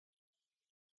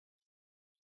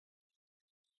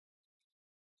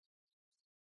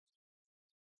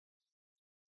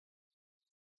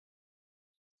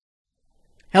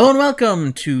Hello and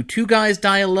welcome to Two Guys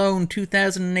Die Alone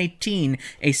 2018,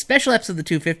 a special episode of the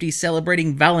 250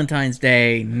 celebrating Valentine's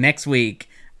Day next week.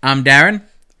 I'm Darren.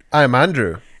 I'm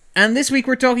Andrew. And this week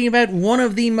we're talking about one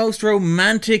of the most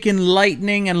romantic,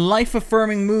 enlightening, and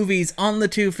life-affirming movies on the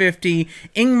 250,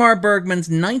 Ingmar Bergman's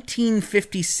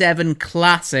 1957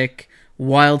 classic,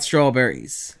 Wild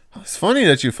Strawberries. It's funny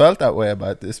that you felt that way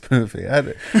about this movie.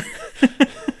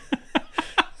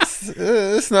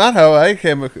 It's not how I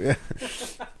came.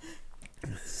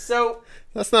 So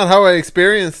that's not how I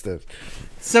experienced it.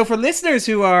 So for listeners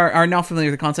who are not familiar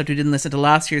with the concept, who didn't listen to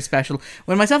last year's special,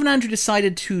 when myself and Andrew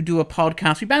decided to do a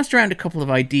podcast, we bounced around a couple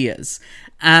of ideas.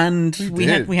 And we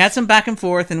had some back and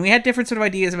forth, and we had different sort of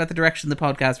ideas about the direction the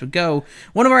podcast would go.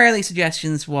 One of our early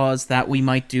suggestions was that we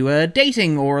might do a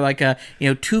dating, or like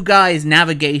two guys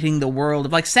navigating the world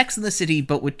of like Sex and the City,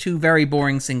 but with two very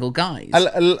boring single guys.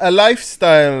 A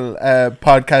lifestyle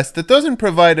podcast that doesn't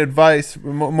provide advice,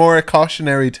 more a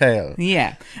cautionary tale.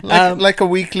 Yeah. Like a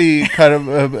weekly kind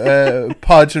of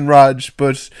Podge and Raj,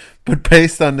 but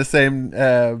based on the same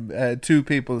two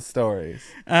people's stories.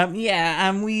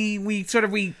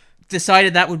 We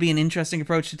decided that would be an interesting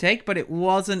approach to take, but it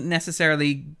wasn't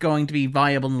necessarily going to be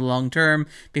viable in the long term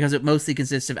because it mostly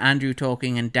consists of Andrew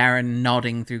talking and Darren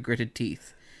nodding through gritted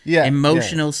teeth. Yeah,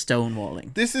 emotional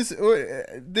stonewalling. This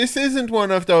isn't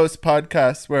one of those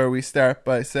podcasts where we start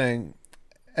by saying,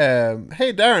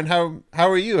 "Hey Darren, how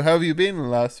are you? How have you been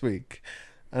last week?"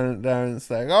 And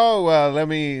Darren's like, "Oh well, let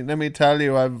me tell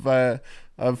you, I've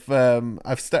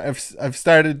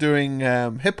started doing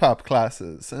hip hop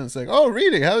classes." And it's like, "Oh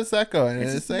really? How's that going?" And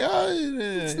it's like, "Oh,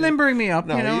 it's limbering me up."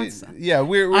 No,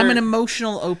 we're I'm an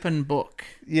emotional open book.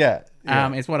 Yeah.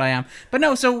 Is what I am. But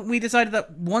no, so we decided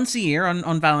that once a year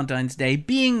on Valentine's Day,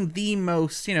 being the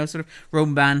most, sort of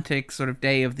romantic sort of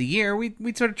day of the year,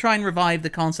 we'd sort of try and revive the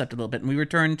concept a little bit. And we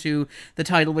returned to the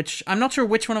title, which I'm not sure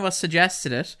which one of us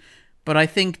suggested it, but I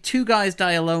think Two Guys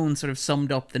Die Alone sort of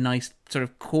summed up the nice sort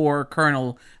of core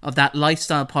kernel of that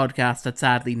lifestyle podcast that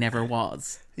sadly never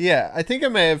was. Yeah, I think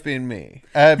it may have been me.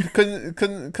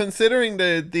 Considering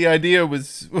the idea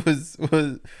was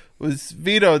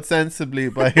vetoed sensibly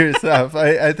by yourself,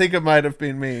 I think it might have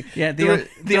been me. Yeah,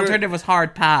 the alternative was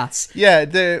Hard Pass.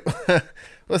 Yeah,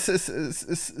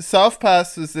 Soft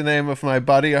Pass was the name of my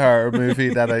body horror movie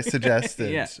that I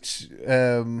suggested. Yeah.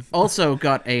 Also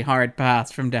got a hard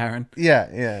pass from Darren.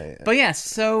 Yeah. But yes,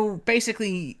 so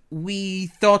basically we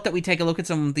thought that we'd take a look at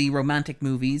some of the romantic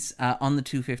movies on the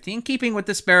 250, in keeping with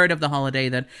the spirit of the holiday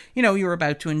that, you were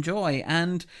about to enjoy.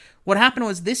 And what happened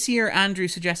was this year Andrew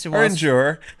suggested or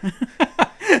endure.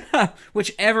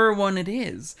 Whichever one it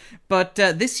is. But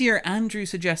this year Andrew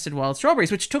suggested Wild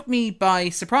Strawberries, which took me by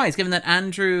surprise, given that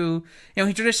Andrew,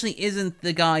 he traditionally isn't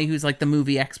the guy who's like the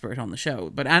movie expert on the show.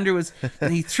 But Andrew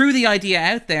he threw the idea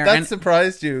out there. That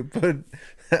surprised you, but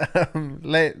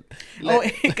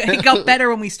it got better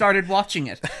when we started watching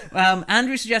it.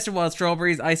 Andrew suggested Wild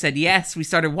Strawberries. I said yes. We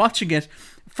started watching it.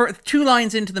 For 2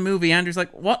 lines into the movie, Andrew's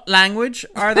like, "What language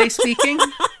are they speaking?"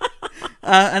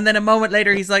 And then a moment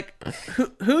later, he's like,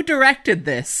 "Who directed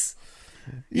this?"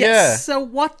 Yeah. Yes, so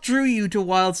what drew you to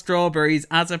Wild Strawberries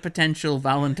as a potential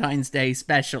Valentine's Day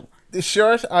special? The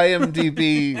short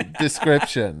IMDb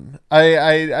description.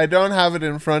 I don't have it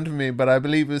in front of me, but I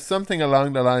believe it was something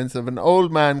along the lines of an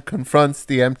old man confronts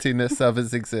the emptiness of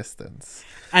his existence.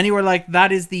 And you were like,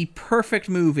 that is the perfect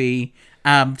movie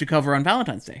to cover on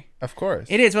Valentine's Day. Of course.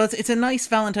 It is. Well, it's a nice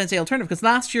Valentine's Day alternative, because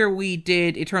last year we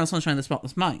did Eternal Sunshine of the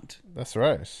Spotless Mind. That's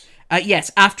right. Yes,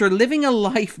 after living a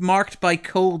life marked by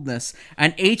coldness,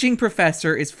 an aging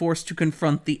professor is forced to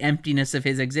confront the emptiness of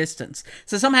his existence.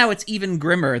 So somehow it's even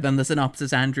grimmer than the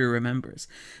synopsis Andrew remembers.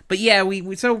 But yeah,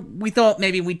 we thought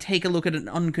maybe we'd take a look at an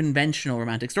unconventional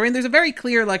romantic story. And there's a very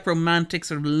clear romantic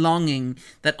sort of longing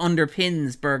that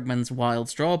underpins Bergman's Wild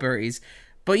Strawberries.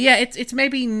 But yeah, it's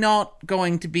maybe not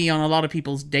going to be on a lot of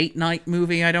people's date night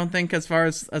movie, I don't think, as far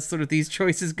as sort of these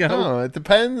choices go. No, it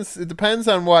depends. It depends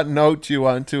on what note you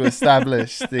want to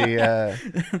establish the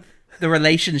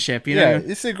relationship. Yeah,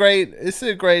 it's a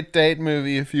great date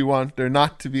movie if you want there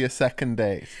not to be a second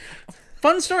date.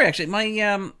 Fun story, actually.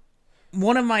 My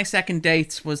one of my second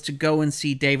dates was to go and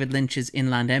see David Lynch's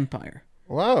Inland Empire.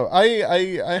 Wow,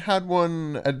 I had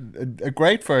a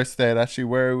great first date actually,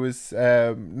 where it was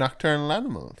Nocturnal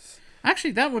Animals.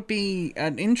 Actually, that would be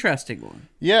an interesting one.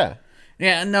 Yeah.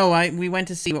 Yeah, no, we went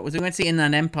to see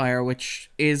Inland Empire, which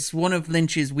is one of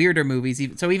Lynch's weirder movies.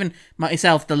 So even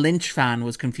myself, the Lynch fan,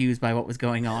 was confused by what was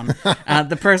going on.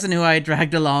 The person who I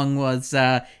dragged along was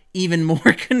even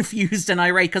more confused and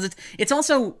irate, because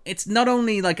it's not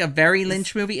only like a very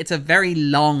Lynch movie, it's a very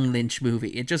long Lynch movie.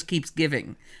 It just keeps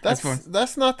giving.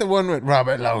 That's not the one with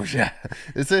Robert Loggia,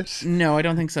 is it? No, I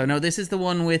don't think so. No, this is the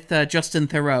one with Justin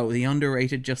Theroux, the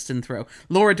underrated Justin Theroux.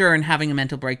 Laura Dern having a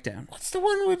mental breakdown. What's the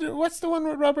one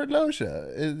with Robert Loggia?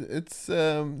 It's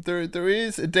there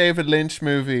is a David Lynch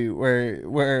movie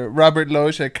where Robert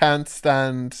Loggia can't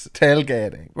stand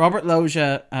tailgating. Robert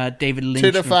Loggia, David Lynch.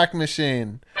 To the Fact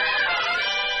Machine.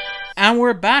 And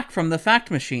we're back from the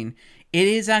Fact Machine. It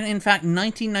is, in fact,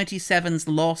 1997's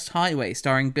Lost Highway,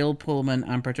 starring Bill Pullman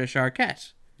and Patricia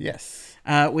Arquette. Yes.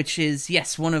 Which is,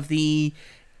 yes, one of the...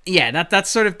 Yeah,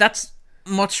 that's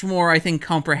much more, I think,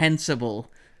 comprehensible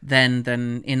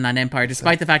than Inland Empire,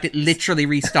 despite the fact it literally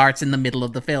restarts in the middle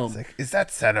of the film. It's like, is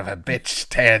that son of a bitch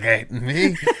tailgating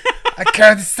me? I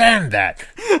can't stand that.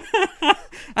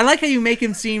 I like how you make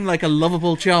him seem like a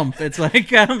lovable chump. It's like,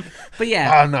 but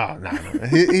yeah. Oh no.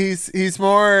 He's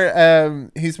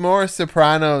more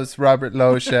Sopranos Robert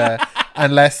Loggia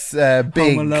and less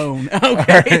Big. Home Alone.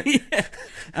 Okay.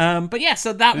 But yeah,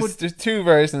 so there's two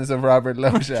versions of Robert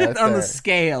Loggia on the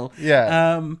scale.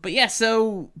 Yeah. But yeah,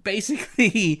 so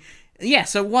basically,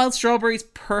 so Wild Strawberries,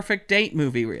 perfect date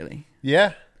movie, really.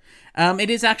 Yeah. It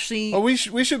is actually... Oh, we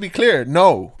should be clear.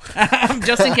 No.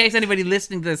 Just in case anybody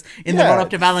listening to this in the run-up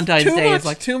to Valentine's Day is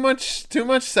like... Too much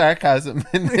sarcasm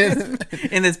in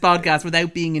this podcast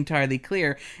without being entirely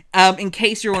clear. In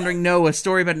case you're wondering, no, a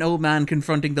story about an old man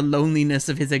confronting the loneliness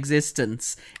of his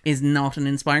existence is not an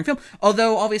inspiring film.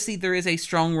 Although, obviously, there is a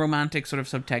strong romantic sort of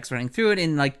subtext running through it.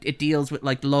 In like, it deals with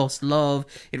like lost love.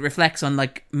 It reflects on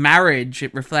like marriage.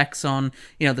 It reflects on,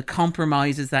 the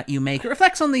compromises that you make. It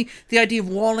reflects on the idea of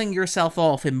walling yourself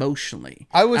off emotionally,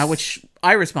 which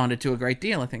I responded to a great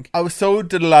deal. I think I was so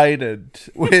delighted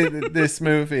with this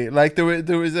movie. Like there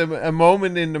was a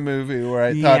moment in the movie where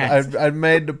I thought I'd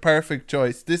made the perfect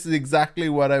choice. This is exactly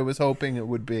what I was hoping it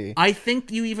would be. I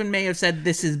think you even may have said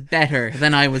this is better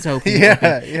than I was hoping.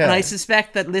 Yeah. And I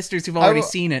suspect that listeners who've already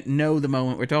seen it know the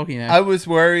moment we're talking about. I was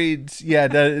worried,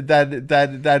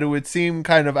 that it would seem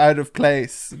kind of out of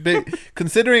place,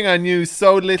 considering I knew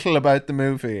so little about the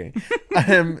movie.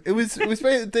 It was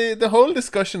the whole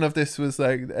discussion of this was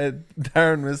like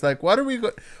Darren was like, what are we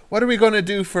going to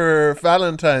do for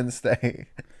Valentine's Day?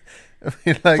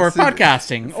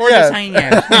 Podcasting or just hanging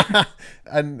out.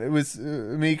 And it was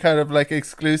me kind of like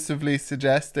exclusively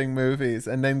suggesting movies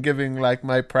and then giving like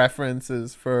my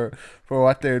preferences for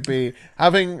what they would be,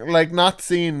 having like not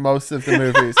seen most of the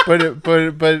movies,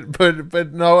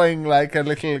 but knowing like a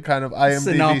little kind of IMDb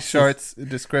synopsis. Shorts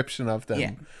description of them.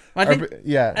 Yeah. Well,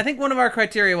 I think one of our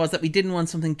criteria was that we didn't want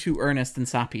something too earnest and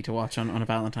sappy to watch on a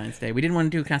Valentine's Day. We didn't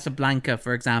want to do Casablanca,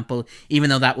 for example, even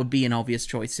though that would be an obvious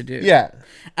choice to do. Yeah.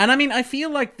 And I mean, I feel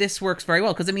like this works very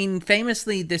well, because I mean,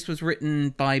 famously, this was written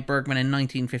by Bergman in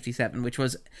 1957, which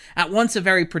was at once a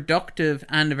very productive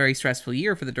and a very stressful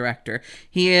year for the director.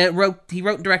 He wrote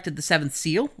and directed The Seventh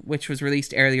Seal, which was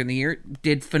released earlier in the year,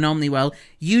 did phenomenally well,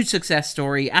 huge success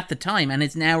story at the time, and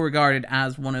is now regarded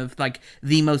as one of like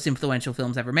the most influential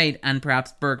films ever made, and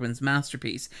perhaps Bergman's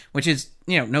masterpiece, which is,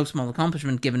 no small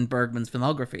accomplishment given Bergman's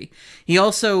filmography. He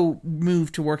also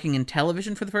moved to working in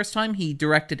television for the first time. He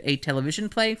directed a television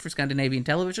play for Scandinavian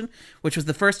television, which was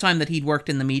the first time that he'd worked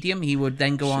in the medium. He would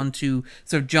then go on to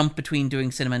sort of jump between doing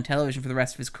cinema and television for the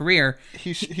rest of his career.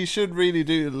 He should really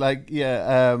do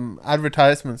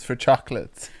advertisements for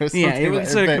chocolates or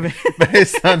something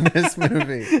based on this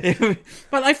movie.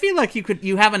 But I feel like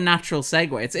you have a natural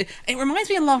segue. It reminds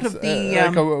me a lot of the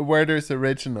like a Werther's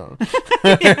Original.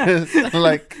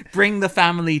 Like bring the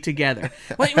family together.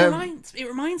 Well, it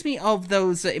reminds me of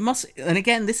those. And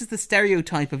again, this is the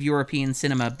stereotype of European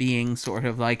cinema being sort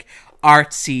of like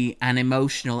artsy and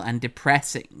emotional and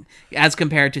depressing, as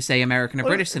compared to say American or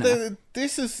British cinema.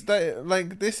 This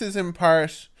is in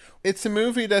part. It's a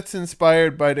movie that's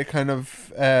inspired by the kind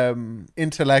of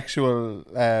intellectual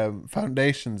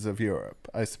foundations of Europe,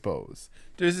 I suppose.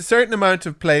 There's a certain amount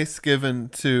of place given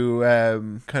to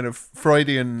kind of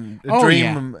Freudian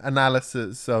dream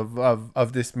analysis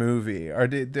of this movie. Or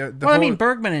I mean,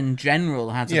 Bergman in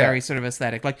general has a very sort of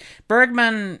aesthetic. Like,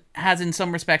 Bergman has, in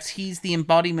some respects, he's the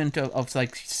embodiment of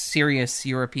like serious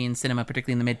European cinema,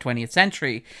 particularly in the mid-20th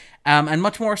century. And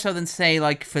much more so than, say,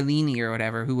 like Fellini or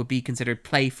whatever, who would be considered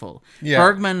playful playful. Yeah.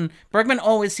 Bergman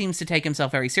always seems to take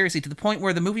himself very seriously, to the point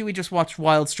where the movie we just watched,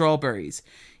 Wild Strawberries,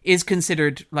 is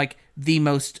considered like the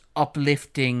most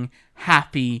uplifting,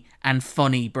 happy, and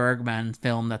funny Bergman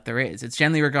film that there is. It's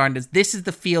generally regarded as this is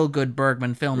the feel-good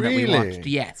Bergman film that we watched.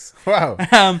 Yes. Wow.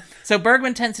 So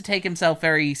Bergman tends to take himself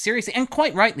very seriously, and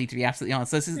quite rightly, to be absolutely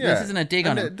honest. This isn't a dig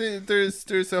on him.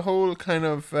 There's a whole kind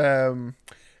of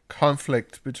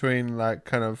conflict between like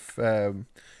kind of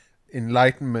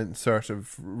Enlightenment sort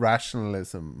of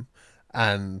rationalism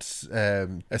and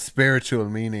a spiritual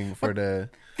meaning for the...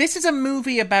 This is a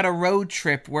movie about a road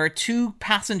trip where two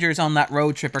passengers on that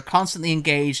road trip are constantly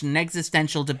engaged in an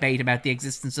existential debate about the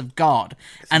existence of God.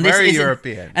 And this very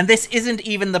European. And this isn't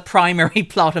even the primary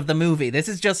plot of the movie. This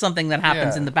is just something that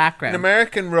happens in the background. In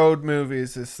American road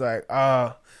movies, it's like,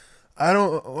 I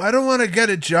don't want to get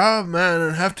a job, man,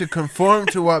 and have to conform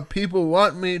to what people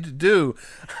want me to do.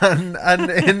 And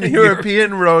in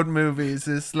European road movies,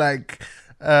 it's like...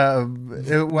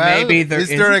 maybe is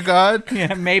there a God?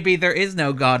 Yeah, maybe there is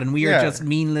no God, and we are just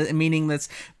meaningless,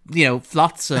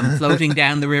 flotsam floating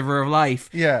down the river of life.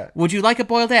 Yeah. Would you like a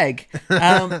boiled egg?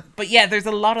 But yeah, there's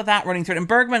a lot of that running through it, and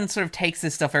Bergman sort of takes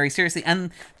this stuff very seriously. And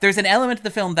there's an element of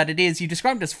the film that you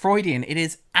described as Freudian. It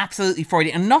is absolutely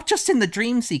Freudian, and not just in the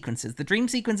dream sequences. The dream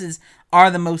sequences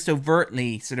are the most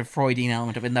overtly sort of Freudian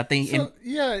element of it, in that they...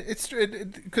 it's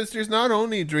because there's not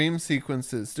only dream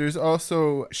sequences, there's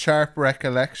also sharp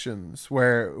recollections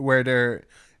where they're,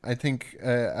 I think,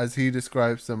 as he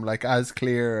describes them, like as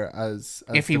clear as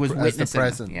if he was witnessing the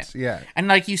present. Yeah. And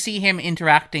like you see him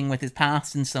interacting with his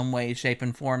past in some way, shape,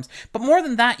 and forms. But more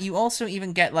than that, you also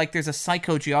even get like there's a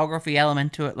psychogeography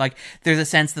element to it. Like there's a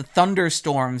sense that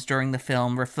thunderstorms during the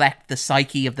film reflect the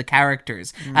psyche of the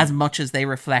characters as much as they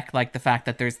reflect like the fact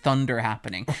that there's thunder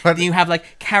happening. You have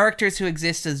like characters who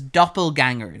exist as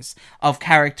doppelgangers of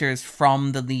characters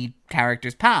from the lead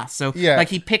character's past. So like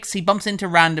he bumps into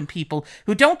random people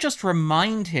who don't just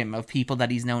remind him of people that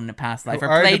he's known in a past life,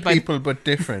 are played by people but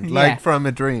different, like from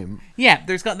a dream. Yeah,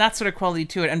 there's got that sort of quality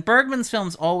to it, and Bergman's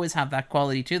films always have that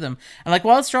quality to them. And like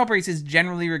Wild Strawberries is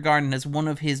generally regarded as one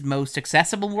of his most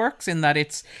accessible works, in that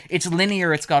it's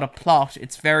linear, it's got a plot,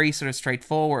 it's very sort of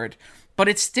straightforward. But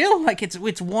it's still like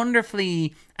it's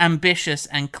wonderfully ambitious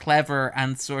and clever,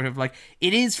 and sort of like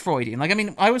it is Freudian. Like, I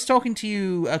mean, I was talking to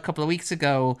you a couple of weeks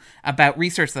ago about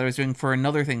research that I was doing for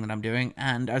another thing that I'm doing,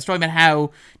 and I was talking about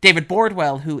how David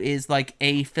Bordwell, who is like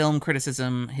a film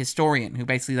criticism historian, who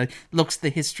basically like looks at the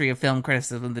history of film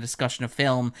criticism and the discussion of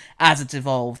film as it's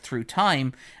evolved through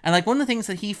time, and like one of the things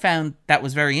that he found that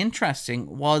was very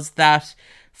interesting was that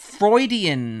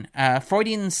Freudian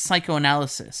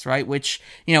psychoanalysis, right, which,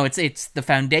 it's the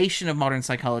foundation of modern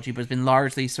psychology, but has been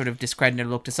largely sort of discredited or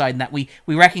looked aside, and that we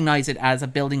recognize it as a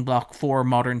building block for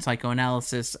modern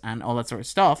psychoanalysis and all that sort of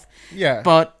stuff. Yeah.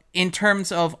 But in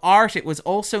terms of art, it was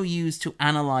also used to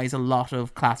analyze a lot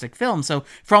of classic film. So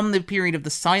from the period of the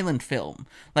silent film,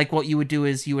 like what you would do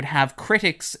is you would have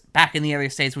critics back in the earlier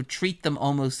days would treat them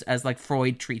almost as like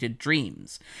Freud treated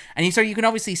dreams. And you can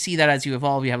obviously see that as you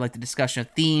evolve. You have like the discussion of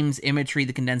themes, imagery,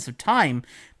 the condensed of time.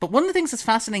 But one of the things that's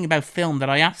fascinating about film that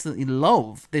I absolutely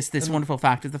love, this wonderful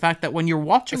fact, is the fact that when you're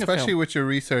watching a film... Especially with your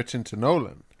research into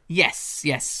Nolan.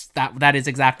 Yes, that is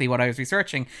exactly what I was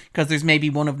researching, because there's maybe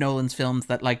one of Nolan's films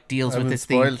that like deals with this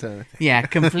theme. Anything. Yeah,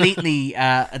 completely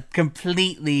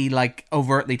like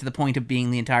overtly to the point of being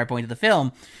the entire point of the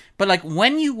film. But like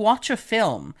when you watch a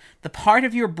film, the part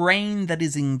of your brain that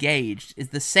is engaged is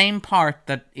the same part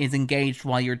that is engaged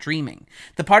while you're dreaming.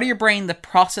 The part of your brain that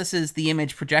processes the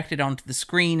image projected onto the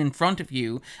screen in front of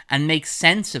you and makes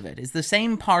sense of it is the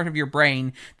same part of your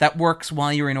brain that works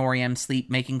while you're in REM sleep,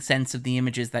 making sense of the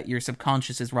images that your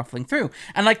subconscious is ruffling through.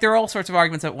 And like there are all sorts of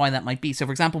arguments about why that might be. So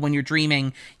for example, when you're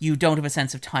dreaming, you don't have a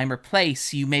sense of time or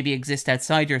place. You maybe exist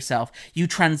outside yourself. You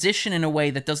transition in a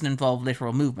way that doesn't involve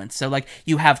literal movement. So like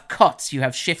you have cuts, you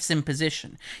have shifts in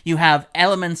position, you have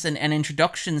elements and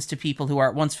introductions to people who are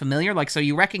at once familiar, like so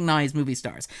you recognize movie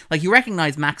stars, like you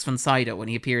recognize Max von Sydow when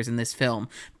he appears in this film,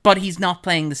 but he's not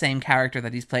playing the same character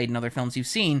that he's played in other films you've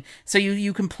seen, so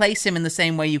you can place him in the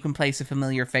same way you can place a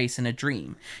familiar face in a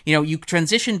dream. You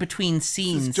transition between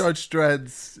scenes. This is Judge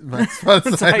Dredd's Max von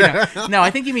Sydow. No,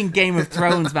 I think you mean Game of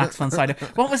Thrones Max von Sydow.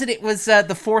 What was it? It was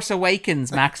The Force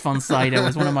Awakens Max von Sydow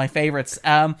was one of my favorites.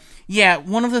 One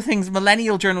of the things,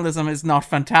 millennial journalism is not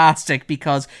fantastic,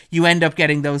 because you end up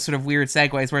getting those sort of weird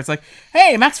segues where it's like,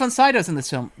 hey, Max von Sydow's in this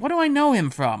film. What do I know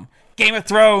him from? Game of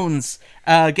Thrones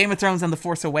and The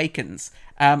Force Awakens,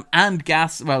 and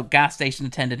gas station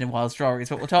attendant in Wild Strawberries,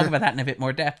 but we'll talk about that in a bit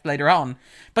more depth later on.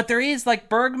 But there is like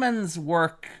Bergman's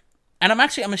work, and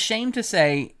I'm ashamed to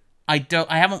say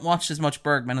I haven't watched as much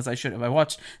Bergman as I should have. I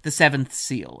watched The Seventh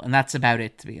Seal, and that's about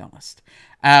it, to be honest.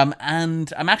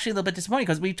 And I'm actually a little bit disappointed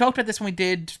because we talked about this when we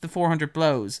did The 400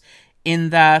 Blows, in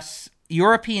that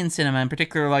European cinema, in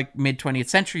particular like mid-20th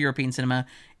century European cinema,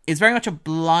 is very much a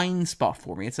blind spot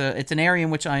for me. It's an area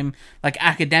in which I'm like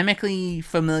academically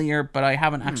familiar, but I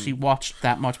haven't actually watched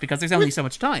that much because there's only so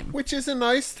much time. Which is a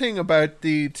nice thing about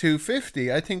the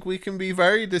 250. I think we can be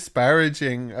very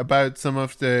disparaging about some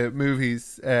of the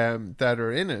movies that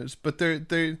are in it, but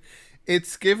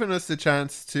it's given us a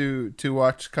chance to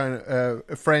watch kind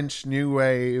of French New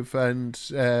Wave and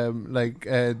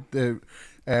the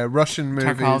Russian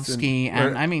movies. Tarkovsky,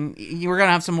 and I mean, you were going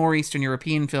to have some more Eastern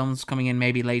European films coming in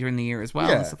maybe later in the year as well.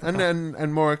 Yeah,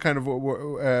 and more kind of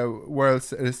world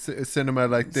cinema,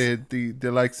 like the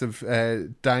likes of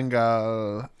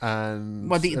Dangal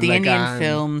and the Indian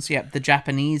films, the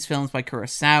Japanese films by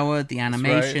Kurosawa, the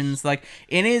animations. Right. Like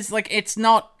it is like it's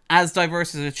not as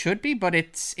diverse as it should be, but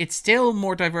it's still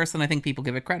more diverse than I think people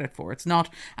give it credit for. It's not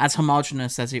as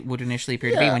homogenous as it would initially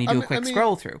appear to be when you do a quick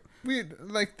scroll through. We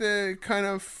like the kind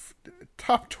of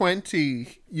top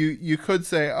 20. You could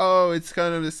say, oh, it's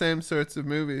kind of the same sorts of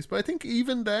movies, but I think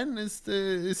even then is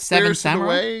Spirited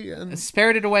Away. And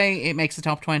Spirited Away, it makes the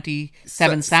top 20.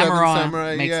 Seven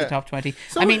Samurai makes the top 20.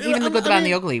 So, I mean, even The Good, the Bad, and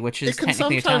the Ugly, which is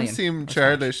technically Italian. It can sometimes seem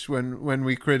childish when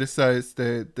we criticize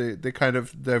the kind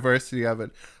of diversity of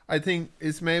it. I think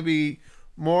is maybe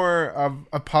more of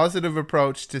a positive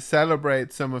approach to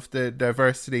celebrate some of the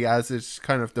diversity as it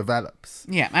kind of develops.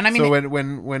 Yeah, and I mean, so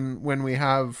when we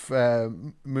have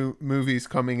movies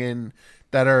coming in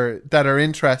that are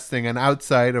interesting and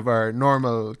outside of our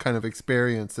normal kind of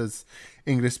experience as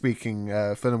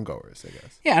English-speaking film goers, I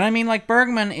guess. Yeah, and I mean, like,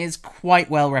 Bergman is quite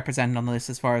well represented on the list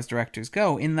as far as directors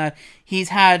go, in that he's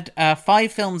had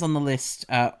 5 films on the list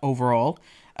overall.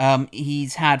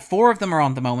 He's had 4 of them are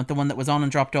on the moment. The one that was on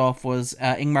and dropped off was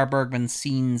Ingmar Bergman's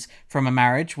Scenes from a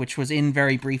Marriage, which was in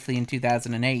very briefly in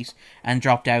 2008 and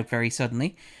dropped out very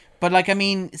suddenly. But, like, I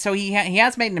mean, so he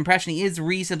has made an impression. He is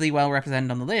reasonably well represented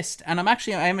on the list. And I'm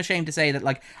ashamed to say that,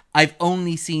 like, I've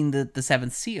only seen the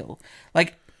Seventh Seal.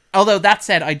 Like, although that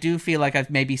said, I do feel like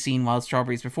I've maybe seen Wild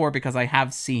Strawberries before because I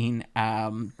have seen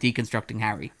Deconstructing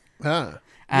Harry. Ah.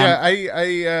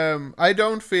 I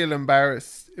don't feel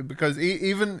embarrassed because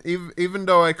even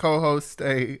though I co-host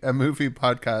a movie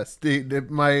podcast,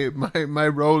 my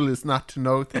role is not to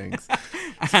know things.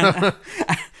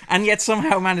 And yet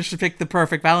somehow managed to pick the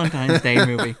perfect Valentine's Day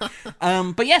movie.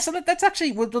 But yeah, so that's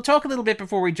actually, we'll talk a little bit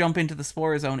before we jump into the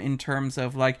spoiler zone in terms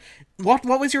of, like, what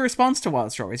was your response to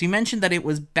Wild Strawberries? You mentioned that it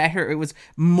was better, it was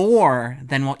more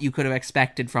than what you could have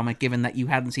expected from it, given that you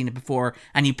hadn't seen it before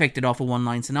and you picked it off a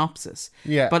one-line synopsis.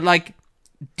 Yeah. But, like,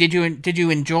 did you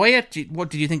enjoy it? What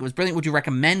did you think it was brilliant? Would you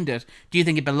recommend it? Do you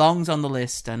think it belongs on the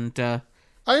list? And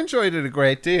I enjoyed it a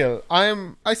great deal.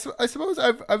 I suppose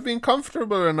I've been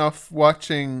comfortable enough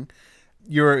watching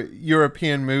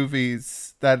European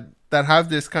movies that have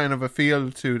this kind of a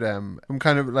feel to them. I'm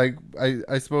kind of like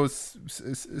I suppose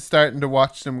starting to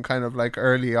watch them kind of like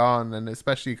early on, and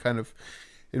especially kind of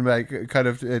in my kind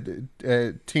of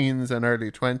teens and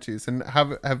early 20s, and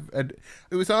have it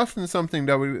was often something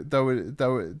that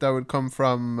would come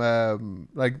from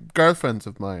like girlfriends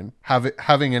of mine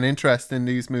having an interest in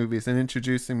these movies and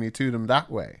introducing me to them that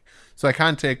way. So I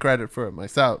can't take credit for it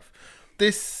myself.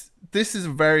 This is a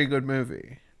very good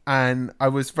movie, and I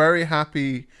was very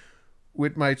happy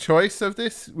with my choice of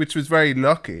this, which was very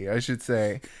lucky, I should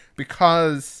say,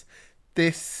 because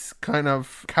this kind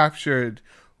of captured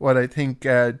what I think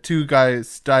Two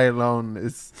Guys Die Alone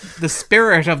is. The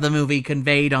spirit of the movie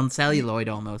conveyed on celluloid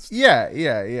almost. Yeah.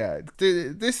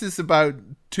 This is about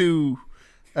two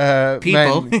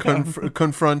people men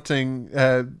confronting.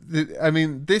 I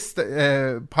mean, this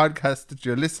podcast that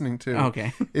you're listening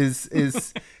to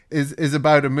is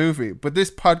about a movie, but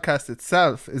this podcast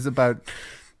itself is about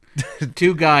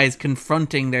two guys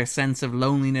confronting their sense of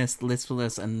loneliness,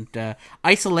 blissfulness, and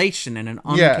isolation in an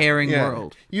uncaring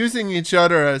world. Using each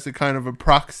other as a kind of a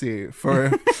proxy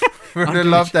for the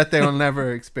love that they will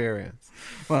never experience.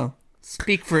 Well,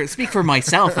 speak for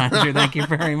myself, Andrew. Thank you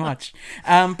very much.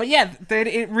 But yeah,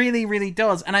 it really, really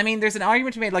does. And I mean, there's an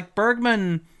argument to be made, like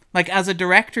Bergman, like as a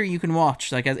director you can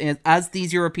watch, like as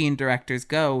these European directors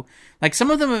go, like some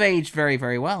of them have aged very,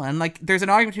 very well. And like there's an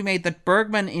argument to be made that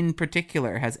Bergman in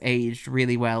particular has aged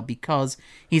really well because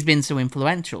he's been so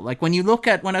influential. Like when you look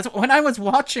at when I was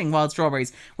watching Wild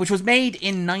Strawberries, which was made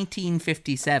in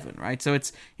 1957, right? So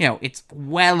it's, you know, it's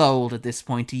well old at this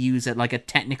point to use it like a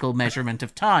technical measurement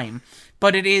of time.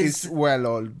 But it is... It's well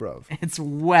old, bro. It's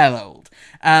well old.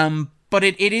 But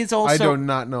it is also... I do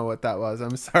not know what that was.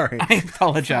 I'm sorry. I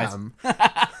apologize.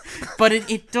 But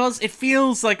it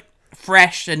feels like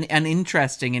fresh and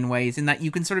interesting in ways, in that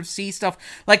you can sort of see stuff.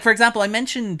 Like, for example, I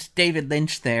mentioned David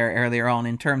Lynch there earlier on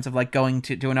in terms of like going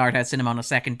to an art house cinema on a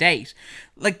second date.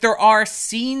 Like, there are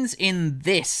scenes in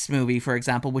this movie, for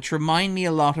example, which remind me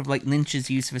a lot of like Lynch's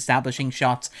use of establishing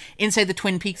shots in, say, the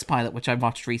Twin Peaks pilot, which I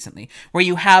watched recently, where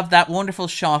you have that wonderful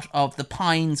shot of the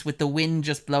pines with the wind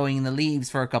just blowing in the leaves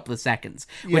for a couple of seconds,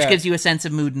 which gives you a sense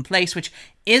of mood and place, which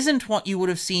isn't what you would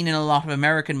have seen in a lot of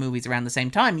American movies around the same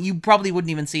time. You probably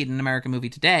wouldn't even see it in an American movie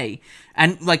today.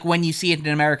 And like, when you see it in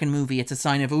an American movie, it's a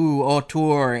sign of, ooh,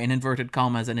 auteur, in inverted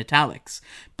commas and italics.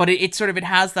 But it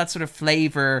has that sort of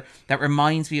flavour that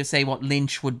reminds me of, say, what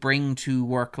Lynch would bring to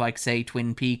work like, say,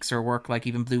 Twin Peaks, or work like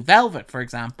even Blue Velvet, for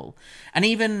example. And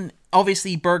even,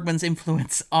 obviously, Bergman's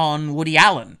influence on Woody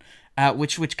Allen,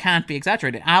 which can't be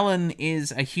exaggerated. Allen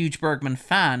is a huge Bergman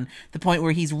fan, the point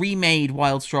where he's remade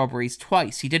Wild Strawberries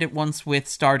twice. He did it once with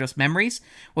Stardust Memories,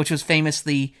 which was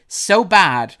famously so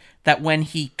bad that when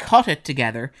he cut it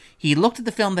together, he looked at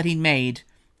the film that he'd made,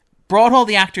 brought all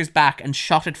the actors back and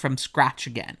shot it from scratch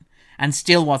again, and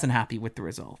still wasn't happy with the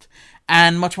result.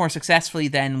 And much more successfully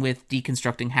then with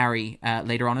Deconstructing Harry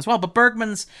later on as well. But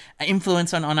Bergman's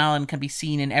influence on Allen can be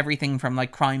seen in everything from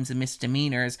like Crimes and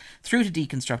Misdemeanors through to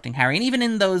Deconstructing Harry, and even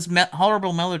in those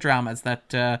horrible melodramas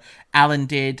that Allen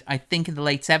did, I think, in the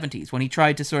late 70s, when he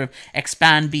tried to sort of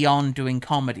expand beyond doing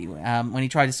comedy, when he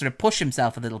tried to sort of push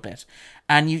himself a little bit.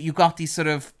 And you got these sort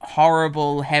of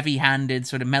horrible, heavy-handed,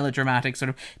 sort of melodramatic, sort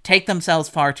of take themselves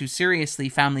far too seriously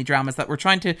family dramas that were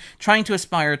trying to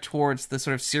aspire towards the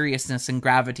sort of seriousness and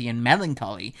gravity and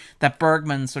melancholy that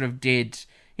Bergman sort of did,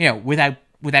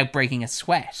 without breaking a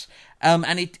sweat.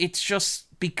 And it's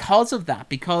just because of that,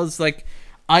 because like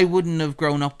I wouldn't have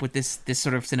grown up with this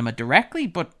sort of cinema directly,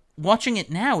 but watching it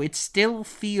now, it still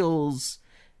feels...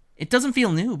 It doesn't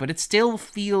feel new, but it still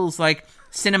feels like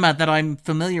cinema that I'm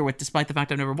familiar with, despite the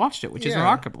fact I've never watched it, which is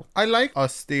remarkable. I like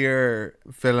austere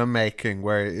filmmaking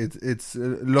where it's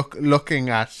looking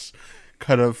at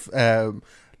kind of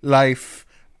life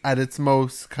at its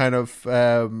most kind of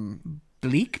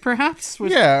bleak, perhaps.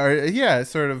 Sort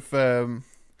of.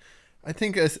 I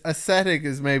think aesthetic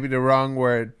is maybe the wrong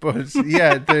word, but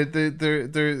yeah,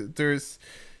 there's.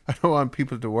 I don't want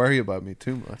people to worry about me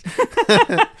too much.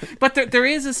 But there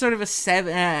is a sort of a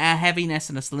heaviness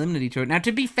and a solemnity to it. Now,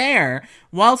 to be fair,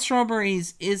 Wild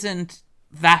Strawberries isn't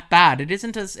that bad. It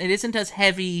isn't as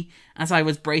heavy as I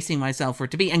was bracing myself for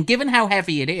it to be. And given how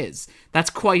heavy it is, that's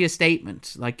quite a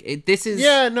statement. Like, this is...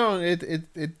 Yeah, no, it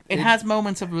has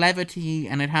moments of levity,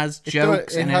 and it has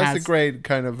jokes. It has a great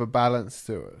kind of a balance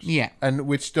to it. Yeah. And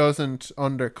which doesn't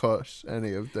undercut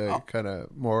any of the kind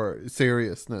of more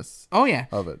seriousness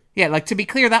of it. Yeah, like, to be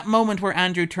clear, that moment where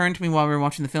Andrew turned to me while we were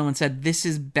watching the film and said, "This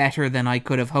is better than I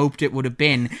could have hoped it would have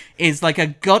been," is like a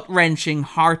gut-wrenching,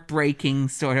 heartbreaking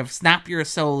sort of snap your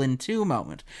soul in two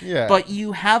moment. Yeah. But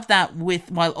you have that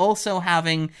while also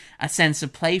having a sense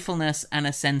of playfulness and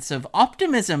a sense of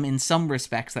optimism in some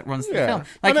respects that runs through the film.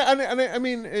 Like, and I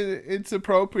mean, it's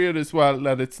appropriate as well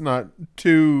that it's not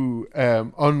too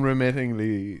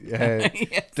unremittingly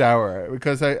dour,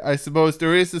 because I suppose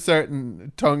there is a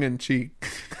certain tongue-in-cheek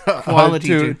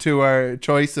quality to our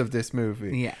choice of this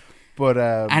movie. Yeah. But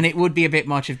and it would be a bit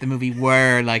much if the movie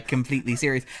were like completely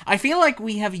serious. I feel like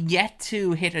we have yet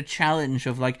to hit a challenge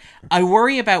of like, I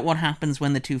worry about what happens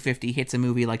when the 250 hits a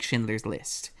movie like Schindler's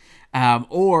List.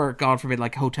 Or, God forbid,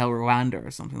 like Hotel Rwanda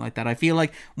or something like that. I feel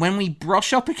like when we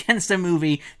brush up against a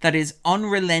movie that is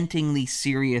unrelentingly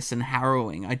serious and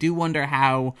harrowing, I do wonder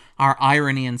how our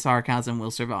irony and sarcasm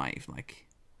will survive. Like,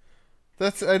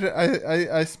 that's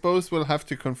I suppose we'll have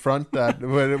to confront that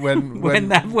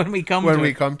when we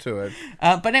come to it.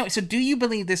 But anyway, so do you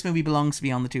believe this movie belongs to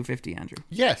be on the 250, Andrew?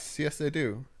 Yes, I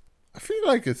do. I feel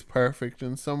like it's perfect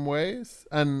in some ways,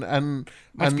 and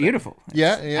it's beautiful.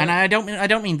 Yeah. And I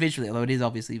don't mean visually, although it is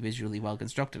obviously visually well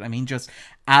constructed. I mean just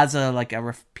as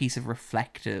a piece of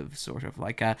reflective sort of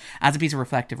as a piece of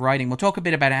reflective writing. We'll talk a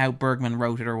bit about how Bergman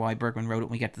wrote it or why Bergman wrote it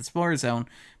when we get to the spoiler zone.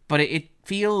 But it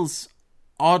feels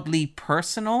oddly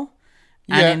personal,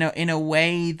 and in a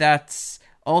way that's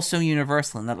also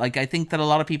universal, and that like I think that a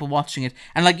lot of people watching it,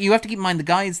 and like you have to keep in mind the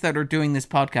guys that are doing this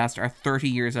podcast are 30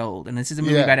 years old, and this is a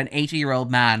movie about an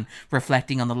 80-year-old man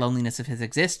reflecting on the loneliness of his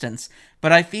existence.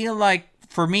 But I feel like,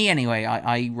 for me anyway,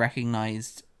 I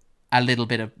recognized a little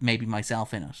bit of maybe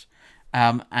myself in it.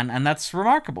 And that's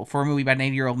remarkable for a movie about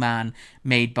an 80-year-old man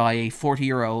made by a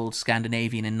 40-year-old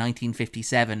Scandinavian in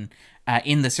 1957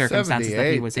 in the circumstances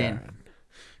that he was in.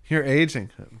 You're aging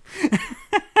him.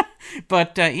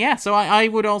 But yeah, so I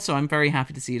would also, I'm very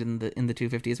happy to see it in the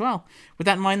 250 as well. With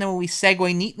that in mind, then, will we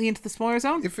segue neatly into the spoiler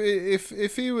zone?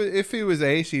 If he was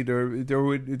 80, there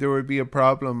would be a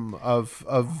problem of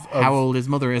How old his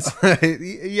mother is.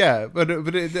 Yeah, but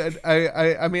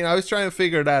I mean, I was trying to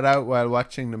figure that out while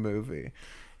watching the movie.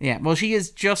 Yeah, well, she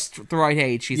is just the right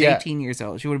age. She's 18 years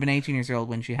old. She would have been 18 years old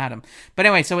when she had him. But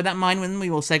anyway, so with that in mind, we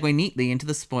will segue neatly into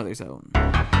the spoiler zone.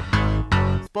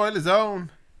 Spoiler zone.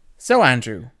 So,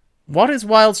 Andrew, what is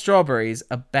Wild Strawberries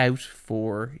about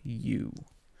for you?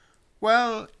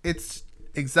 Well, it's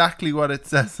exactly what it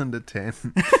says on the tin.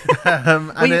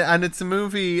 And it's a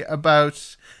movie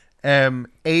about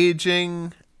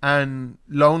aging and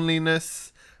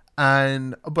loneliness,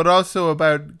 but also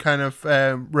about kind of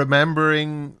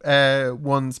remembering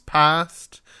one's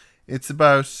past. It's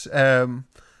about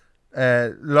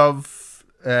love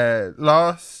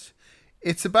lost.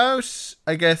 It's about,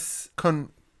 I guess,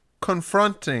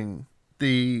 confronting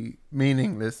the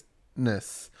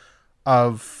meaninglessness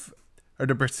of, or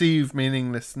the perceived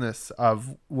meaninglessness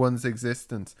of one's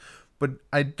existence. But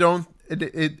I don't.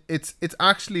 It's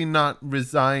actually not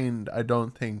resigned, I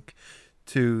don't think,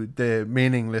 to the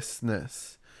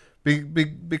meaninglessness,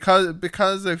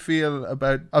 because I feel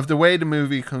of the way the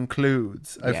movie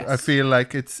concludes. Yes. I feel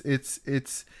like it's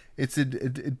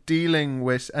dealing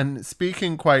with and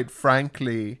speaking quite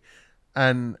frankly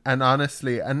and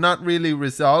honestly, and not really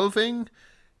resolving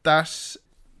that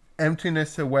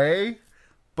emptiness away,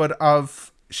 but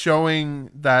of showing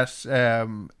that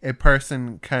a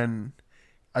person can,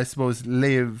 I suppose,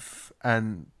 live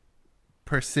and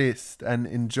persist and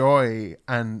enjoy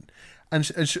and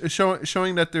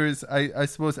showing that there is, I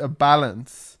suppose, a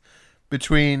balance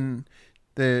between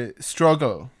the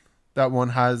struggle that one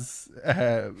has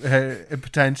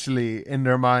potentially in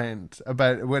their mind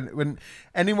about when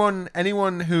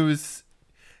anyone who's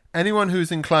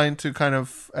inclined to kind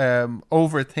of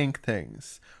overthink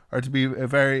things, or to be a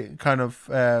very kind of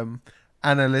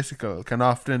analytical, can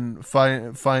often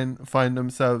find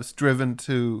themselves driven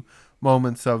to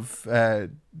moments of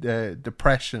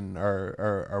depression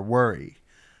or worry,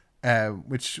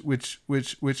 which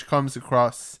comes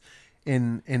across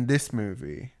in this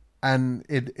movie, and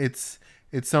it's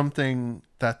something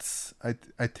that's I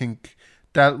think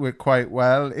dealt with quite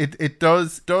well. It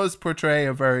does portray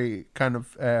a very kind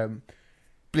of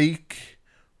bleak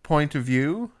point of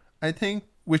view, I think,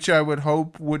 which I would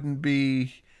hope wouldn't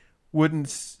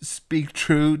speak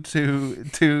true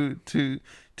to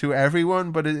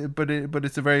everyone, but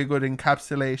it's a very good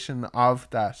encapsulation of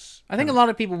that. I think a lot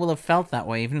of people will have felt that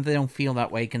way, even if they don't feel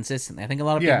that way consistently. I think a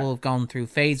lot of people have gone through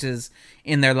phases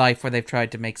in their life where they've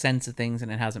tried to make sense of things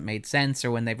and it hasn't made sense,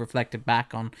 or when they've reflected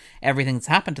back on everything that's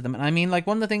happened to them. And I mean, like,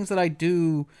 one of the things that I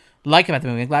do like about the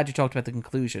movie, I'm glad you talked about the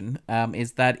conclusion,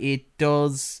 is that it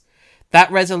does, that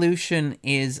resolution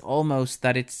is almost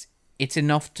that it's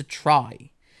enough to try.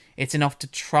 It's enough to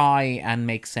try and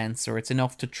make sense, or it's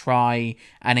enough to try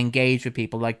and engage with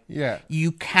people. Like,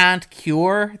 you can't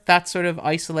cure that sort of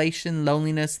isolation,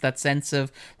 loneliness, that sense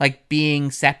of like being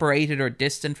separated or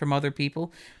distant from other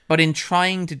people. But in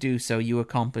trying to do so, you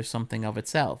accomplish something of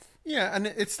itself. Yeah, and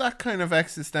it's that kind of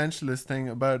existentialist thing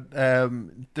about a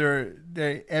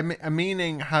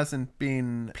meaning hasn't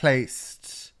been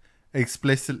placed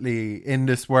explicitly in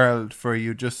this world for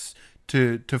you just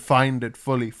to find it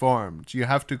fully formed. You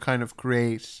have to kind of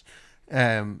create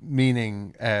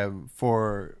meaning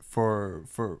for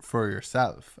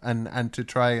yourself, and to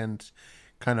try and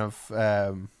kind of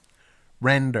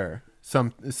render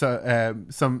something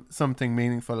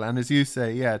meaningful. And as you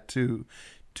say, to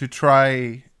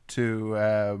try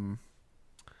to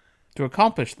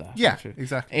accomplish that. Yeah,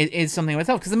 exactly. It is something of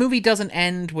itself, because the movie doesn't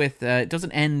end with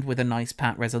a nice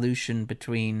pat resolution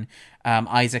between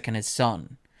Isaac and his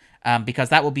son. Because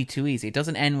that will be too easy. It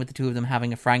doesn't end with the two of them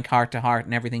having a frank heart-to-heart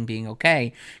and everything being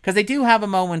okay. Because they do have a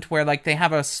moment where, like, they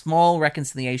have a small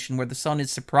reconciliation where the son is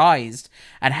surprised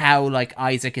at how, like,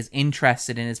 Isaac is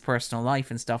interested in his personal life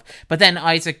and stuff. But then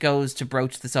Isaac goes to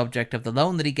broach the subject of the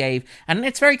loan that he gave. And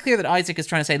it's very clear that Isaac is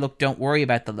trying to say, look, don't worry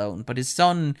about the loan. But his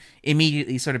son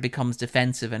immediately sort of becomes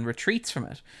defensive and retreats from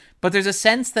it. But there's a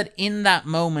sense that in that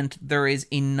moment there is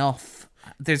enough.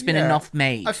 There's been enough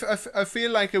made. I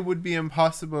feel like it would be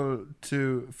impossible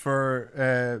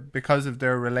for because of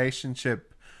their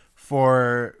relationship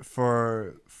for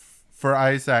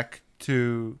Isaac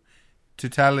to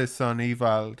tell his son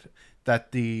Evald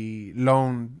that the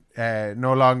loan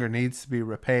no longer needs to be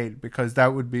repaid, because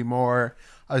that would be more,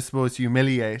 I suppose,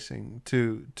 humiliating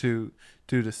to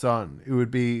the son. It would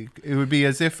be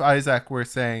as if Isaac were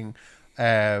saying,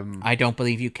 I don't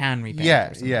believe you can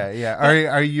repent. Yeah.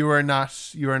 Are you are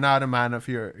not a man of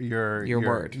your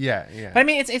word. Yeah. But I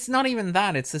mean, it's not even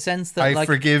that. It's the sense that I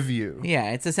forgive you.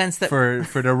 Yeah, it's the sense that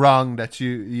for the wrong that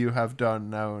you have done.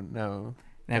 No.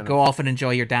 Now go off and enjoy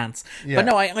your dance. Yeah. But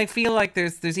no, I feel like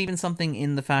there's even something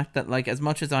in the fact that, like, as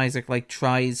much as Isaac, like,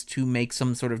 tries to make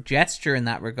some sort of gesture in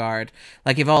that regard,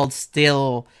 like, Ivald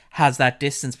still has that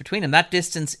distance between them. That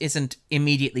distance isn't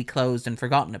immediately closed and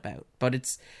forgotten about, but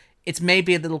it's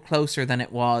maybe a little closer than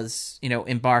it was, you know,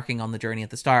 embarking on the journey at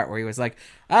the start, where he was like,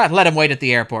 let him wait at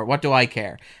the airport, what do I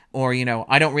care? Or, you know,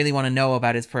 I don't really want to know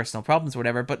about his personal problems or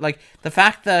whatever. But, like, the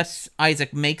fact that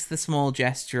Isaac makes the small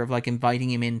gesture of, like, inviting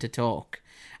him in to talk,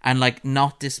 and, like,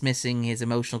 not dismissing his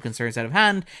emotional concerns out of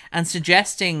hand, and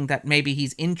suggesting that maybe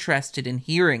he's interested in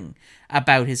hearing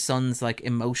about his son's, like,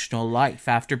 emotional life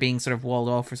after being sort of walled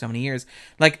off for so many years.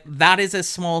 Like, that is a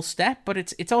small step, but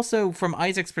it's also, from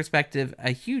Isaac's perspective,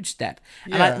 a huge step.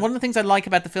 Yeah. And one of the things I like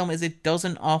about the film is it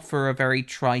doesn't offer a very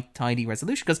trite, tidy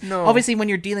resolution, because obviously when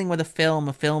you're dealing with a film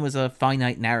is a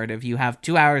finite narrative. You have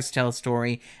 2 hours to tell a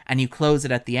story, and you close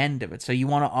it at the end of it. So you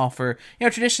want to offer, you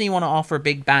know, traditionally you want to offer a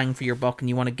big bang for your buck, and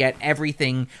you want to get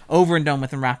everything over and done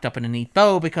with and wrapped up in a neat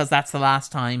bow, because that's the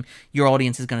last time your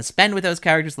audience is going to spend with those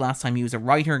characters, the last time you as a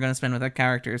writer are going to spend with their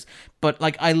characters. But,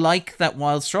 like, I like that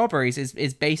Wild Strawberries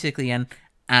is basically and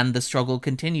the struggle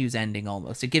continues ending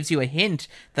almost. It gives you a hint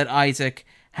that Isaac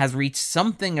has reached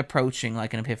something approaching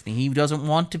like an epiphany. He doesn't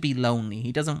want to be lonely.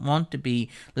 He doesn't want to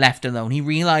be left alone. He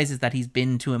realizes that he's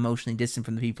been too emotionally distant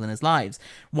from the people in his lives,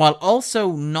 while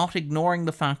also not ignoring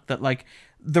the fact that, like,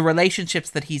 the relationships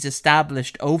that he's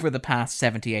established over the past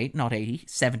 78, not 80,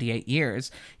 78 years,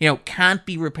 you know, can't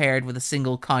be repaired with a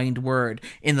single kind word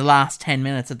in the last 10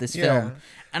 minutes of this film.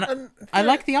 And I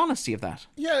like the honesty of that.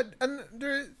 Yeah, and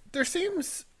there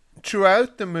seems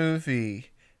throughout the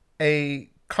movie a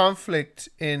conflict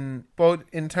in both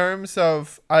in terms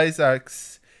of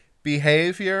Isaac's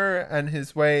behavior and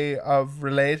his way of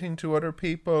relating to other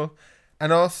people,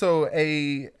 and also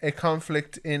a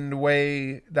conflict in the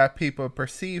way that people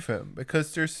perceive him,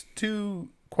 because there's two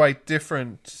quite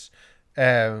different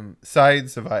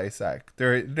sides of Isaac.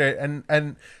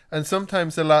 And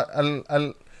sometimes a lot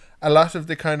of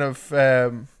the kind of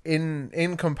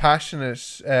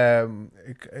incompassionate,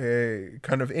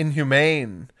 kind of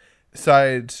inhumane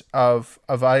side of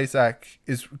Isaac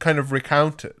is kind of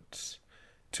recounted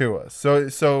to us.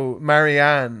 So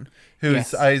Marianne,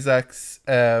 who's Isaac's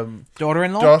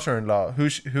daughter-in-law, who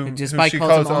she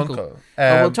calls uncle.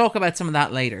 We'll talk about some of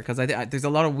that later, because there's a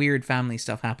lot of weird family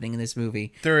stuff happening in this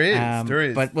movie. There is.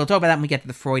 But we'll talk about that when we get to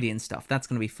the Freudian stuff. That's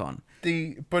going to be fun.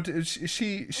 But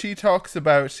she talks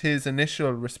about his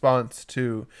initial response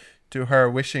to her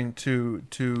wishing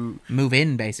to move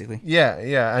in, basically.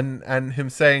 Yeah, and him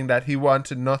saying that he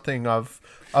wanted nothing of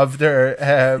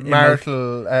their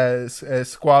marital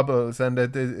squabbles, and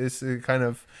that it's a kind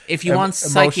of if you want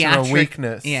psychiatric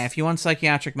weakness. Yeah, if you want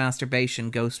psychiatric masturbation,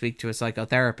 go speak to a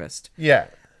psychotherapist. Yeah.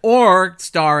 Or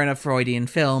star in a Freudian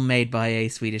film made by a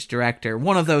Swedish director.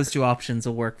 One of those two options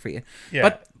will work for you. Yeah.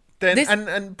 But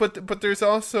then but there's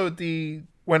also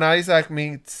when Isaac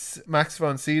meets Max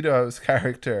von Sydow's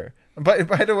character. By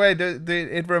the way,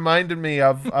 it reminded me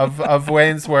of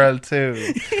Wayne's World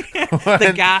too.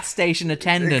 The gas station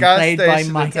attendant played by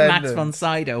Max von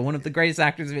Sydow, one of the greatest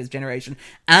actors of his generation,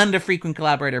 and a frequent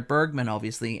collaborator, Bergman,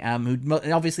 obviously, who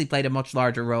obviously played a much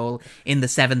larger role in The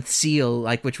Seventh Seal,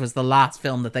 which was the last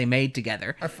film that they made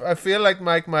together. I feel like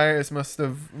Mike Myers must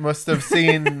have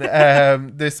seen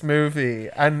this movie,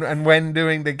 and when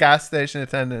doing the gas station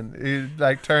attendant, he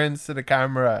turns to the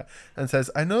camera and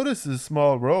says, "I know this is a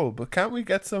small role, but can't we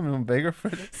get someone bigger for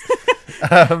this?"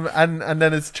 and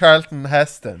then it's Charlton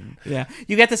Heston. Yeah,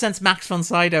 you get the sense Max von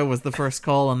Sydow was the first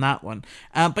call on that one.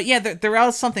 But yeah, there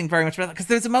was something very much about that, because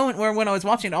there's a moment where when I was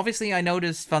watching it, obviously I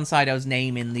noticed von Sydow's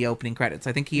name in the opening credits.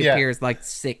 I think he appears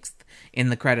sixth in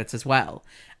the credits as well.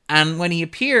 And when he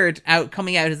appeared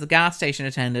coming out as the gas station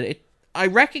attendant, I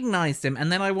recognized him,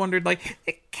 and then I wondered,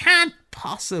 it can't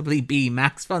possibly be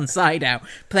Max von Sydow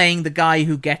playing the guy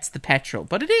who gets the petrol,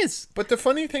 but it is. But the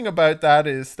funny thing about that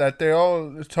is that they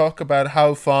all talk about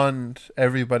how fond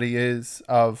everybody is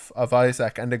of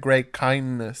Isaac and the great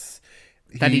kindness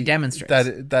that he demonstrates.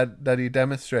 That he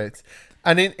demonstrates.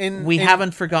 And we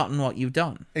haven't forgotten what you've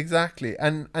done. Exactly.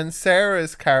 And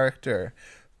Sarah's character,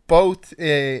 both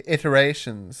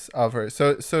iterations of her.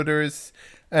 So there's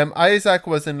Isaac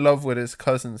was in love with his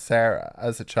cousin Sarah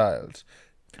as a child.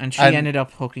 And she ended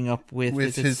up hooking up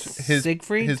with his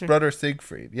Siegfried? His brother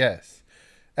Siegfried, yes.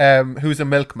 Who's a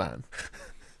milkman.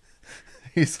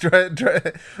 He's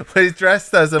he's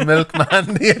dressed as a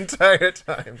milkman the entire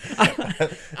time.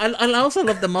 I also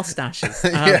love the mustaches.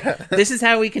 This is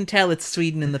how we can tell it's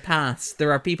Sweden in the past.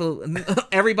 There are people,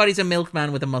 everybody's a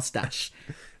milkman with a mustache.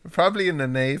 Probably in the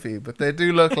Navy, but they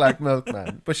do look like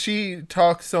milkmen. But she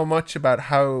talks so much about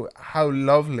how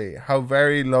lovely, how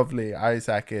very lovely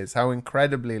Isak is, how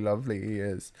incredibly lovely he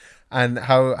is, and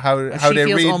how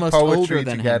they read poetry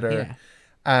together.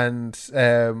 And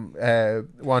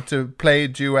want to play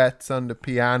duets on the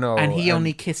piano, and he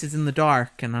only kisses in the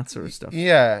dark and that sort of stuff.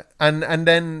 Yeah, and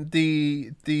then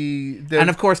the and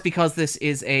of course, because this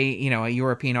is a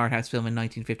European art house film in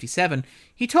 1957,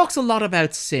 he talks a lot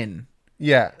about sin.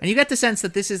 Yeah. And you get the sense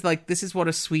that this is what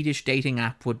a Swedish dating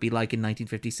app would be like in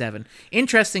 1957.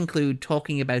 Interests include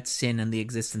talking about sin and the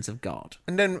existence of God.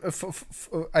 And then,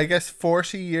 I guess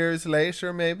 40 years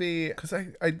later, maybe, because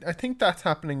I think that's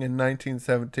happening in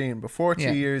 1917, but 40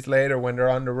 years later, when they're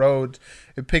on the road,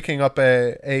 picking up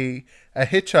a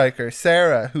hitchhiker,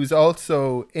 Sarah, who's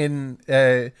also in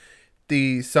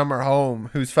the summer home,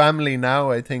 whose family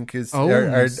now, I think, are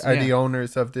the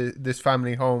owners of this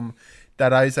family home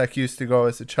that Isak used to go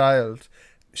as a child.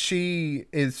 She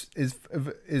is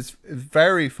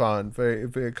very fond,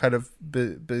 very kind of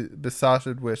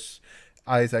besotted with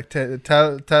Isak.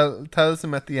 Tells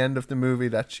him at the end of the movie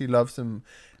that she loves him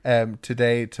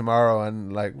today, tomorrow,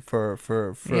 and like for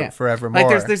forevermore.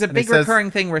 Like there's a big recurring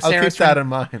thing where I'll keep that in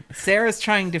mind. Sarah's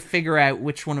trying to figure out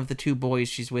which one of the two boys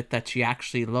she's with that she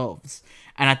actually loves.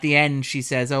 And at the end, she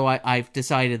says, "Oh, I've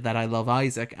decided that I love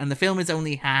Isak." And the film is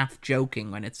only half joking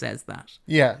when it says that.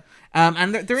 Yeah.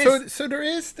 And there is... So there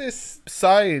is this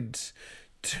side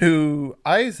to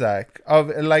Isak of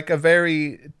like a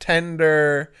very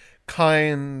tender,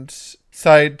 kind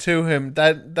side to him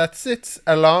that sits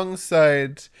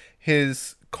alongside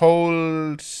his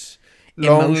cold,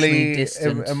 lonely,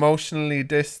 emotionally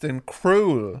distant,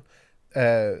 cruel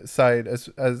side as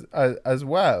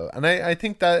well. And I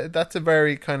think that's a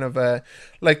very kind of a,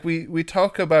 like we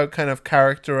talk about kind of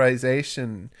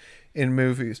characterization in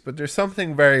movies, but there's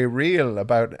something very real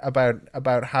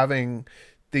about having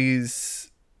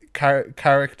these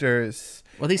characters.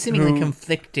 Well, these seemingly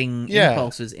conflicting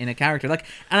impulses in a character. Like,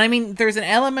 and I mean, there's an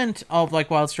element of like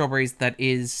Wild Strawberries that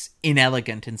is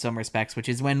inelegant in some respects, which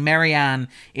is when Marianne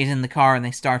is in the car and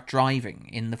they start driving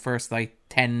in the first like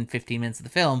 10-15 minutes of the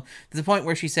film. There's a point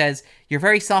where she says, "You're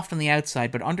very soft on the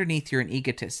outside, but underneath you're an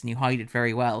egotist and you hide it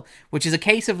very well," which is a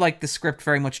case of like the script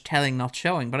very much telling, not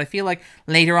showing. But I feel like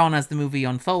later on as the movie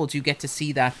unfolds, you get to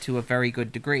see that to a very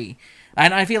good degree.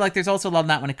 And I feel like there's also a lot of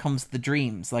that when it comes to the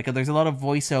dreams. Like, there's a lot of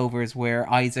voiceovers where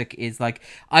Isak is like,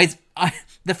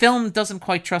 the film doesn't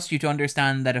quite trust you to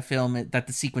understand that that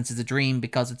the sequence is a dream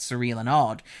because it's surreal and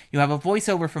odd. You have a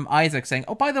voiceover from Isak saying,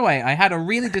 "Oh, by the way, I had a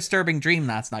really disturbing dream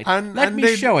last night. Let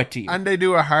me show it to you." And they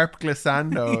do a harp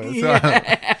glissando as well.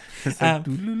 It's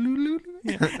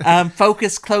like,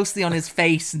 focus closely on his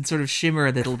face and sort of shimmer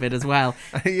a little bit as well.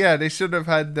 Yeah, they should have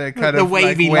had the kind the of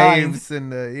wavy like waves in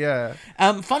the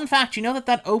Fun fact, you know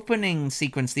that opening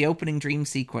sequence, the opening dream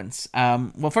sequence.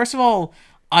 Well, first of all,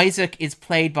 Isak is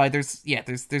played by there's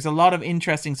a lot of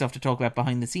interesting stuff to talk about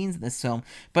behind the scenes in this film.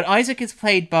 But Isak is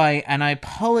played by, and I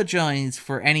apologize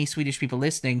for any Swedish people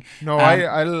listening. No,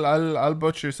 I'll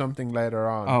butcher something later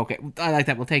on. Oh, okay, I like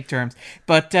that. We'll take turns.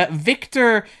 But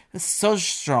Victor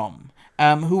Sjöström.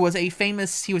 Who was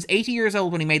he was 80 years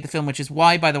old when he made the film, which is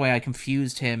why, by the way, I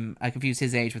confused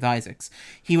his age with Isak's.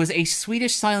 He was a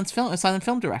Swedish silent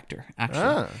film director,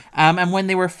 actually. And when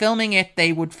they were filming it,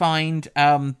 they would find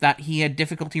that he had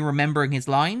difficulty remembering his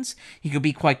lines. He could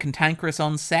be quite cantankerous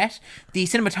on set. The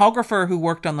cinematographer who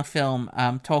worked on the film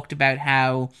talked about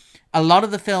how a lot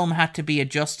of the film had to be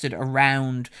adjusted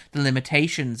around the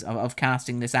limitations of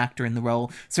casting this actor in the role.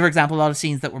 So, for example, a lot of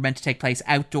scenes that were meant to take place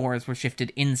outdoors were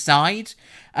shifted inside.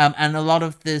 And a lot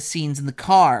of the scenes in the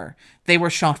car, they were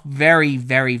shot very,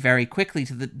 very, very quickly,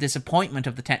 to the disappointment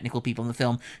of the technical people in the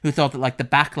film, who thought that like the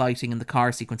backlighting in the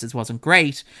car sequences wasn't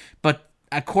great. But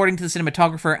according to the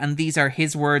cinematographer, and these are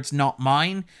his words, not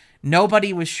mine,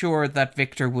 nobody was sure that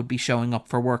Victor would be showing up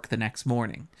for work the next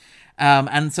morning.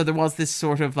 And so there was this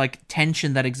sort of like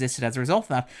tension that existed as a result of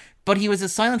that. But he was a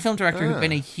silent film director who'd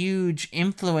been a huge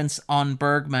influence on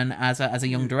Bergman as a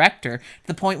young director, to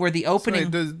the point where the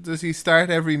opening... Sorry, does he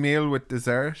start every meal with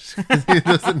dessert? He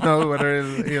doesn't know whether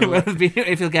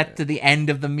if he'll get to the end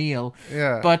of the meal.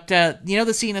 Yeah. But you know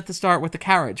the scene at the start with the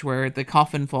carriage where the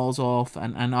coffin falls off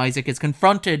and Isak is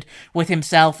confronted with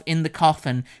himself in the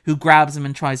coffin, who grabs him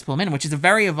and tries to pull him in, which is a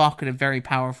very evocative, very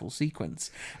powerful sequence.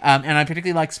 And I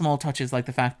particularly like small touches, like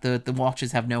the fact that the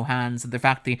watches have no hands, and the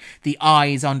fact the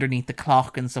eyes underneath the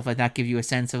clock and stuff like that give you a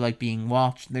sense of like being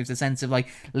watched. There's a sense of like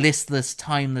listless,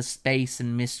 timeless space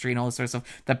and mystery and all this sort of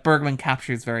stuff that Bergman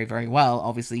captures very, very well.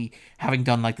 Obviously, having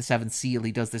done like The Seventh Seal,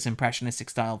 he does this impressionistic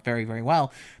style very, very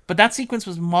well. But that sequence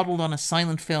was modelled on a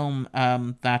silent film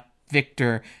that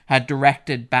Victor had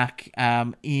directed back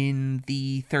in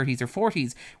the 30s or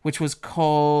 40s, which was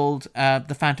called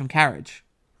The Phantom Carriage.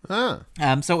 Ah.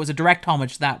 So it was a direct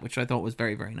homage to that, which I thought was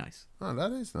very, very nice. Oh,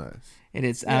 that is nice. It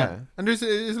is. Yeah. And there's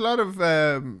a lot of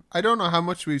I don't know how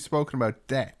much we've spoken about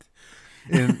death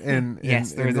in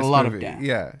yes, there's in a lot movie. of death.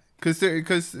 Yeah, because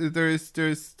there's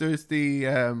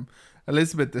the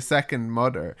Elizabeth II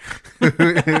mother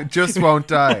who just won't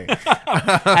die.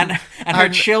 and her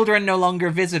children no longer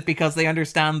visit because they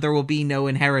understand there will be no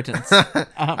inheritance.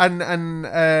 And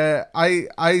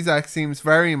Isaac seems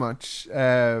very much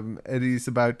he's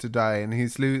about to die, and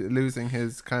he's losing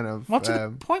his kind of... Well, to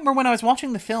the point where when I was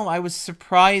watching the film, I was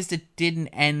surprised it didn't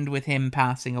end with him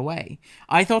passing away.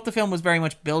 I thought the film was very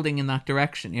much building in that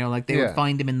direction, like they would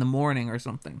find him in the morning or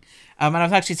something. And I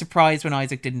was actually surprised when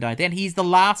Isaac didn't die then. He's the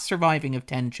last surviving of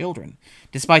 10 children,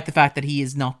 despite the fact that he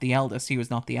is not the eldest. He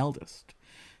was not the eldest.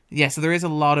 Yeah, so there is a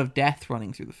lot of death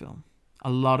running through the film. A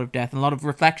lot of death and a lot of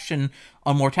reflection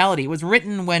on mortality. It was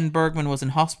written when Bergman was in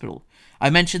hospital. I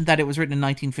mentioned that it was written and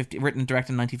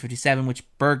directed in 1957, which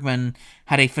Bergman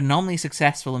had a phenomenally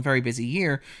successful and very busy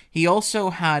year. He also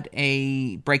had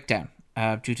a breakdown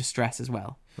due to stress as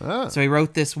well. Ah. So he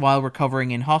wrote this while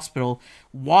recovering in hospital,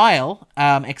 while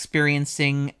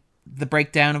experiencing the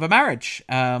breakdown of a marriage,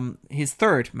 his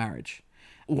third marriage,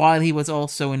 while he was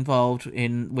also involved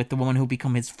with the woman who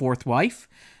became his fourth wife,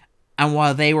 and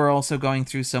while they were also going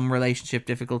through some relationship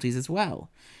difficulties as well.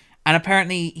 And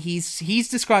apparently he's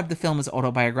described the film as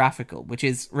autobiographical, which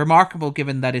is remarkable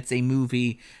given that it's a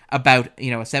movie about, a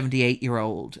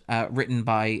 78-year-old written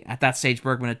by, at that stage,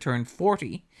 Bergman had turned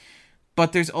 40.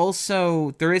 But there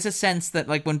is a sense that,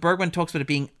 like, when Bergman talks about it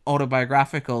being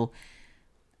autobiographical,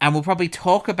 and we'll probably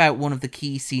talk about one of the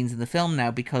key scenes in the film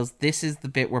now, because this is the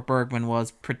bit where Bergman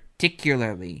was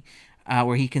particularly,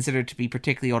 where he considered to be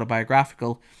particularly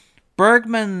autobiographical.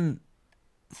 Bergman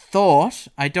thought,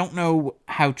 I don't know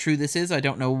how true this is, I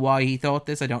don't know why he thought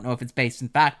this, I don't know if it's based in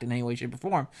fact in any way, shape or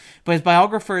form, but his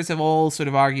biographers have all sort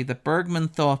of argued that Bergman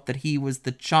thought that he was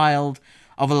the child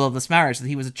of a loveless marriage, that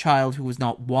he was a child who was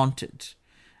not wanted,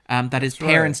 that his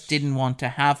parents didn't want to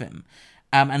have him.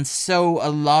 And so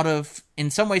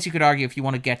in some ways you could argue, if you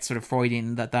want to get sort of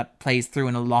Freudian, that plays through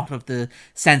in a lot of the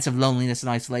sense of loneliness and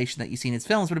isolation that you see in his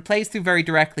films, but it plays through very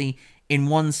directly in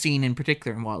one scene in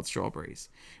particular in Wild Strawberries,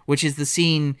 which is the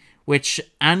scene which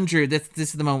Andrew, this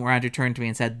is the moment where Andrew turned to me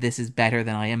and said, "This is better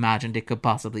than I imagined it could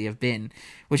possibly have been,"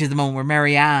 which is the moment where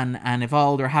Marianne and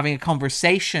Evaldo are having a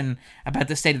conversation about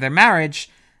the state of their marriage,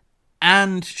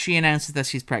 and she announces that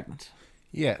she's pregnant.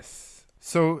 Yes.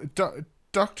 So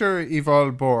Dr.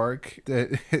 Isak Borg,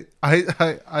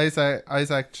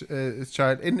 Isaac's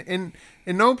child, in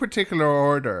no particular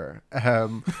order.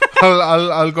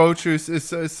 I'll go through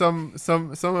some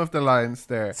of the lines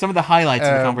there. Some of the highlights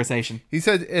of the conversation. He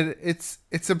said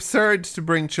it's absurd to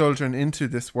bring children into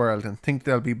this world and think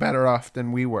they'll be better off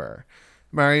than we were.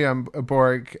 Marianne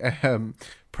Borg,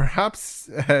 perhaps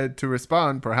to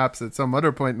respond, perhaps at some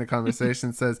other point in the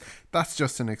conversation, says that's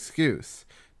just an excuse.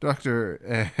 Dr.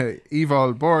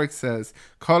 Isak Borg says,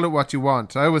 "Call it what you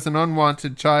want. I was an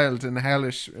unwanted child in a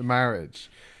hellish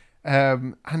marriage."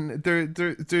 And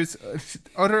there's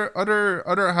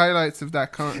other highlights of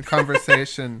that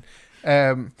conversation.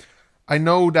 I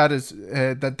know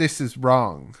that this is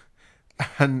wrong.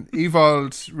 And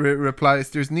Evald replies,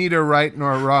 "There's neither right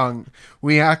nor wrong.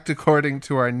 We act according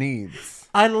to our needs."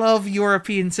 I love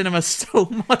European cinema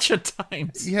so much at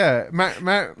times. Yeah.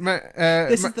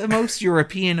 This is the most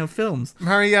European of films.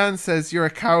 Marianne says, "You're a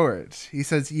coward." He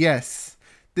says, "Yes,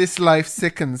 this life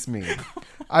sickens me.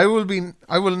 I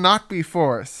will not be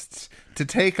forced to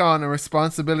take on a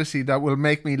responsibility that will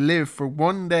make me live for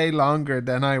one day longer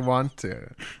than I want to.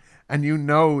 And you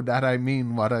know that I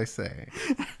mean what I say."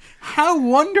 How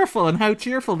wonderful and how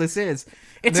cheerful this is.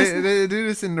 They do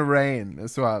this in the rain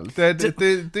as well.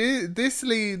 This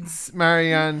leads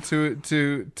Marianne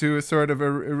to a sort of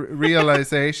a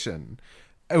realization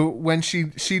when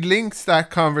she links that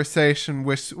conversation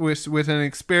with an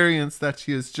experience that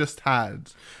she has just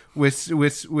had with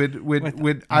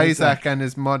Isaac and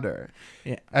his mother.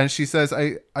 Yeah. And she says,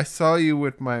 I saw you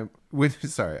with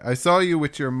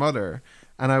your mother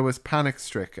and I was panic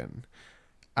stricken."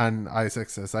 And Isaac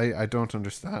says, I don't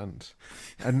understand.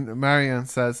 And Marianne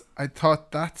says, "I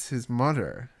thought that's his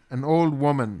mother, an old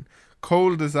woman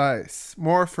cold as ice,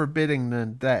 more forbidding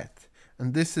than death,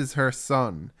 and this is her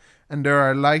son, and there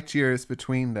are light years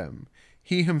between them.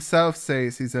 He himself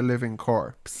says he's a living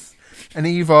corpse, and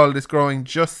Evald is growing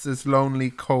just as lonely,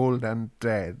 cold, and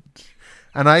dead.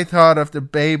 And I thought of the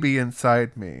baby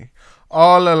inside me.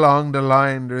 All along the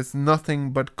line, there's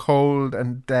nothing but cold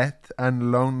and death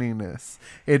and loneliness.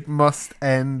 It must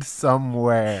end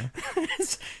somewhere.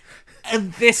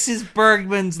 And this is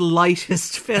Bergman's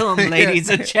lightest film, ladies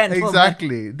and gentlemen.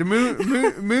 Exactly. The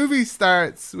movie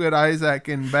starts with Isak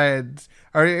in bed.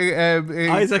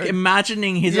 Isak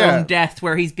imagining his own death,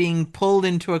 where he's being pulled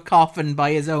into a coffin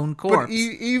by his own corpse. But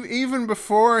even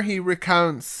before he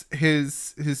recounts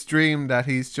his dream that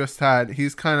he's just had,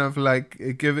 he's kind of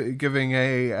like giving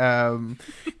a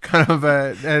kind of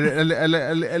a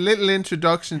little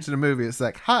introduction to the movie. It's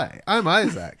like, hi, I'm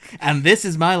Isak, and this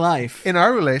is my life. In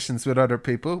our relations with other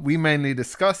people, we mainly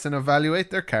discuss and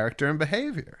evaluate their character and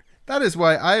behavior. That is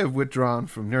why I have withdrawn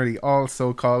from nearly all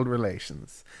so-called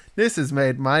relations. This has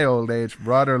made my old age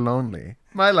rather lonely.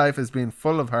 My life has been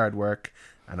full of hard work,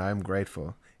 and I am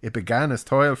grateful. It began as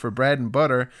toil for bread and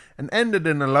butter, and ended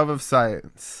in a love of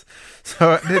science.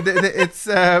 So it's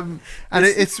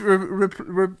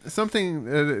something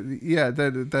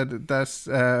that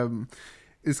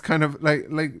is kind of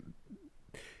like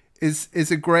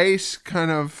is a great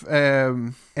kind of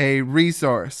a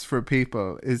resource for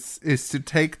people is to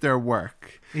take their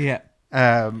work. Yeah.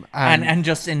 And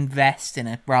just invest in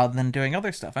it rather than doing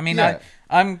other stuff. I mean,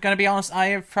 I'm going to be honest, I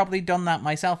have probably done that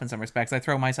myself in some respects. I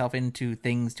throw myself into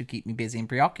things to keep me busy and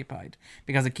preoccupied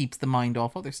because it keeps the mind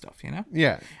off other stuff, you know?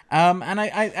 Yeah. And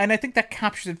I think that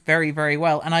captures it very, very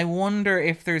well. And I wonder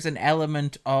if there's an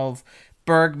element of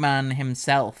Bergman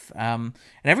himself.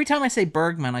 And every time I say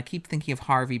Bergman, I keep thinking of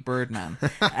Harvey Birdman.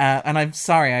 And I'm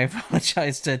sorry, I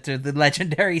apologize to the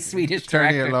legendary Swedish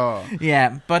director. Law.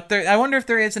 Yeah, but I wonder if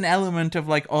there is an element of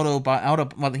like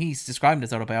well, he's described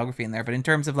as autobiography in there, but in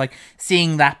terms of like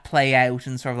seeing that play out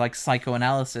and sort of like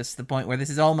psychoanalysis, the point where this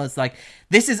is almost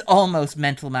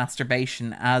mental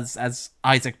masturbation as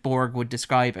Isak Borg would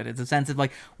describe it. It's a sense of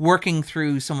like working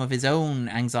through some of his own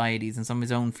anxieties and some of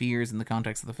his own fears in the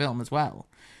context of the film as well.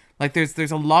 Like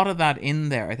there's a lot of that in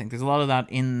there. I think there's a lot of that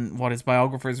in what his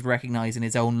biographers recognize in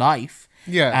his own life.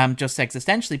 Yeah. Just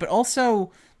existentially, but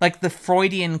also like the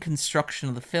Freudian construction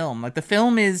of the film. Like the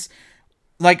film is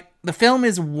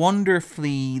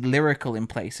wonderfully lyrical in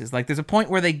places. Like there's a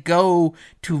point where they go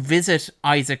to visit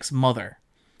Isak's mother.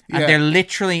 And they're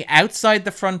literally outside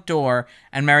the front door,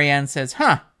 and Marianne says,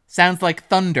 sounds like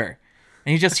thunder.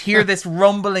 And you just hear this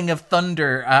rumbling of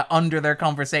thunder under their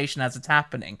conversation as it's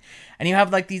happening. And you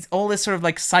have like all this sort of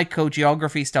like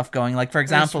psychogeography stuff going. Like, for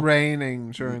example, it's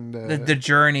raining during the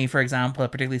journey, for example,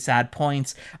 at particularly sad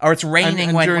points. Or it's raining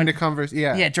and during the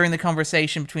conversation. Yeah, during the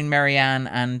conversation between Marianne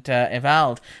and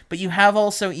Evald. But you have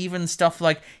also even stuff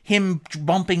like him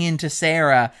bumping into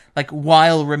Sarah, like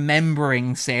while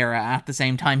remembering Sarah at the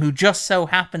same time, who just so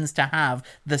happens to have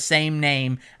the same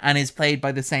name and is played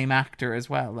by the same actor as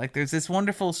well. Like there's this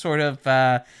wonderful sort of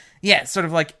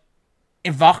like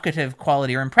evocative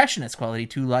quality or impressionist quality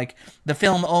to like the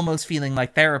film almost feeling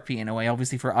like therapy in a way,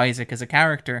 obviously for Isak as a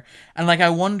character. And like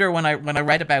I wonder when I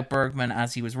read about Bergman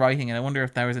as he was writing it, I wonder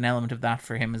if there was an element of that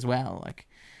for him as well, like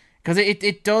because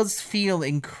it does feel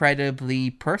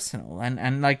incredibly personal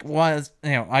and like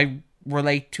I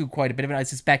relate to quite a bit of it. I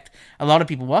suspect a lot of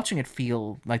people watching it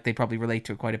feel like they probably relate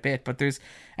to it quite a bit, but there's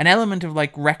an element of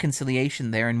like reconciliation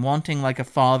there and wanting like a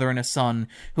father and a son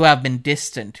who have been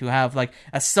distant, who have like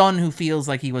a son who feels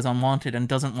like he was unwanted and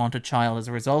doesn't want a child as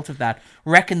a result of that,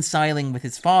 reconciling with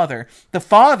his father, the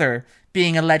father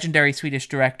being a legendary Swedish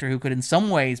director who could in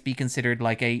some ways be considered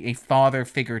like a father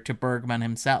figure to Bergman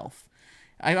himself.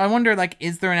 I wonder, like,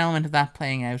 is there an element of that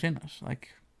playing out in it? Like,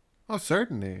 oh,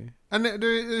 certainly. And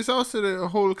there's also the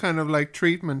whole kind of like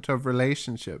treatment of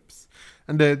relationships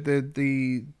and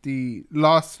the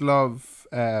lost love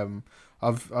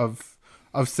of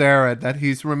Sarah that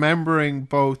he's remembering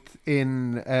both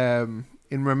in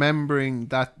remembering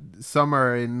that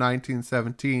summer in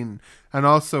 1917 and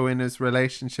also in his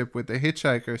relationship with the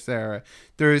hitchhiker Sarah.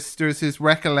 There's his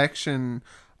recollection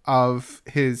of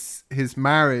his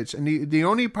marriage, and the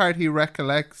only part he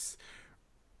recollects,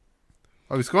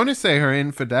 I was going to say her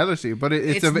infidelity, but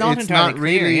it's not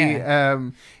really. Yeah.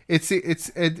 It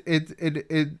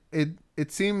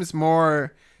seems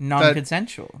more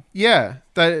non-consensual.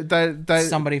 That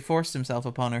somebody forced himself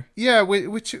upon her. Yeah,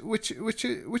 which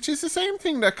is the same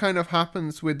thing that kind of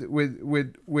happens with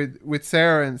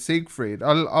Sarah and Siegfried.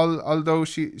 Although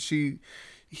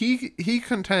he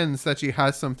contends that she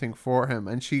has something for him,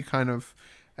 and she kind of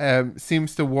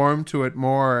seems to warm to it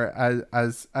more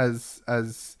as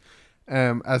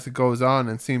it goes on,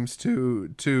 and seems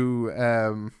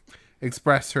to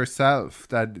express herself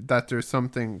that there's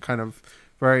something kind of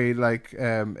very like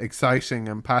exciting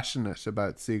and passionate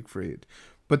about Siegfried.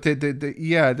 But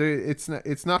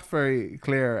it's not very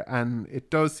clear, and it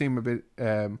does seem a bit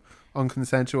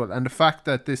unconsensual. And the fact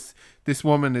that this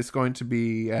woman is going to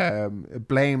be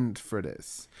blamed for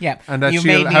this, and that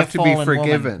she'll have to be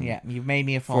forgiven. Yeah, you've made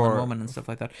me a fallen woman and stuff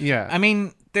like that. Yeah, I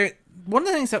mean, one of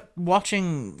the things that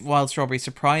watching Wild Strawberry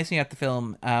surprised me at the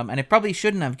film, and it probably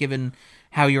shouldn't have given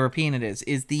how European it is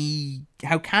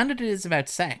how candid it is about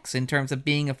sex in terms of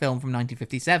being a film from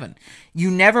 1957.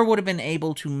 You never would have been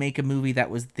able to make a movie that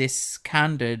was this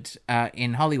candid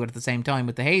in Hollywood at the same time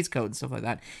with the Hays Code and stuff like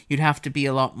that. You'd have to be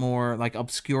a lot more like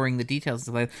obscuring the details and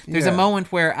stuff like that. There's a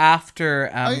moment where after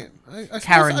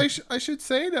Karen... I should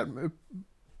say that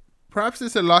perhaps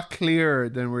it's a lot clearer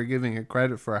than we're giving it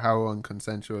credit for how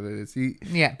unconsensual it is. He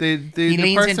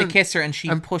leans in to kiss her and she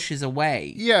pushes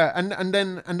away. Yeah, and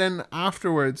then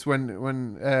afterwards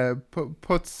when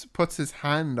puts his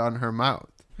hand on her mouth.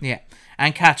 Yeah,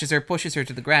 and catches her, pushes her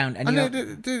to the ground, and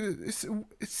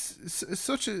it's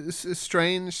such a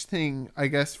strange thing, I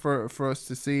guess, for us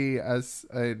to see as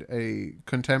a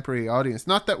contemporary audience.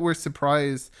 Not that we're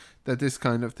surprised that this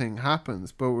kind of thing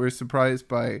happens, but we're surprised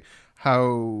by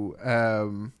how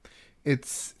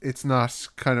it's not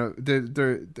kind of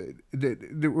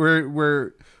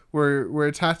we're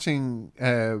attaching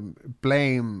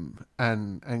blame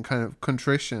and kind of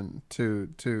contrition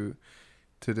to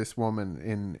this woman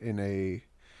in a...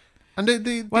 And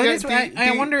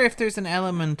I wonder if there's an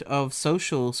element of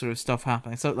social sort of stuff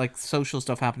happening. So like social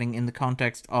stuff happening in the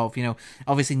context of,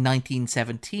 obviously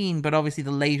 1917, but obviously the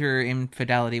later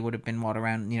infidelity would have been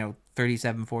around,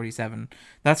 37, 47,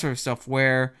 that sort of stuff,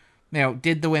 where,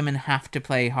 did the women have to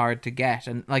play hard to get?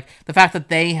 And like the fact that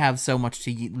they have so much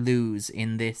to lose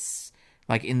in this,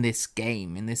 like in this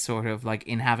game, in this sort of like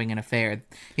in having an affair,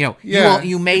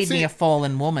 you made me a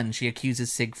fallen woman, she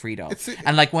accuses Siegfried of.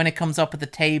 And like when it comes up at the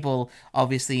table,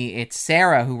 obviously it's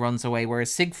Sarah who runs away,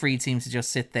 whereas Siegfried seems to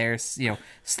just sit there,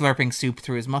 slurping soup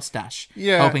through his mustache,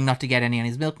 hoping not to get any on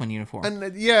his milkman uniform. And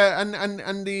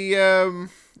and the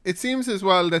it seems as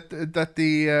well that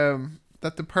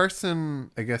the person,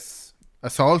 I guess,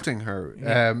 assaulting her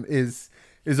is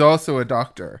also a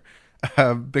doctor.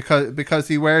 Because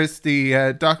he wears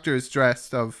the doctor's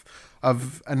dress of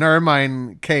an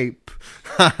ermine cape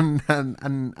and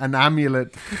an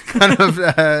amulet kind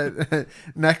of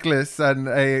necklace and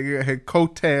a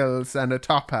coattails and a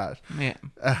top hat. Yeah.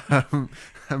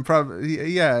 And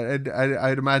probably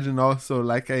I'd imagine also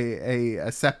like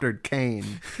a sceptered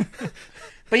cane.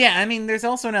 But yeah, I mean, there's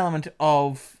also an element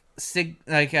of Isaac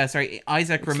like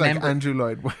Andrew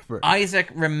Lloyd Webber. Isaac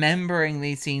remembering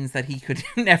these scenes that he could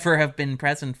never have been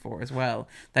present for as well,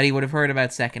 that he would have heard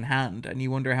about secondhand, and you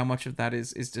wonder how much of that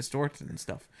is distorted and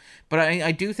stuff. But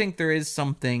I do think there is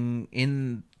something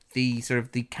in the sort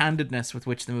of the candidness with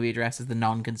which the movie addresses the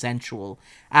non-consensual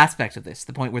aspect of this,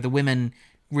 the point where the women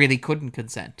really couldn't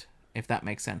consent, if that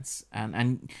makes sense,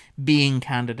 and being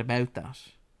candid about that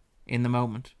in the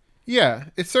moment. Yeah,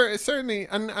 it's certainly,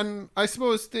 and I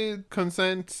suppose the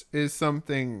consent is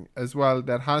something as well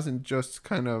that hasn't just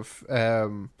kind of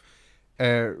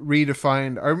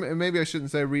redefined, or maybe I shouldn't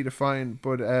say redefined,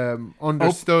 but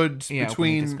understood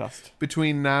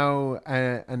between now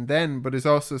and then, but is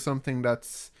also something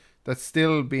that's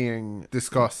still being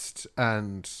discussed.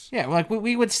 And like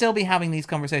we would still be having these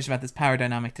conversations about this power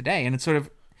dynamic today, and it's sort of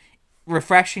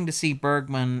refreshing to see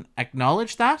Bergman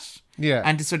acknowledge that,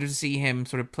 and to sort of see him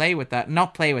sort of play with that,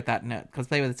 not play with that, because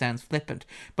play with it sounds flippant,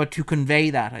 but to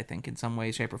convey that, I think, in some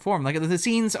way, shape or form. Like the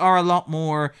scenes are a lot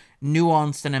more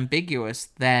nuanced and ambiguous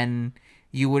than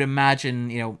you would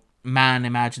imagine, man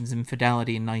imagines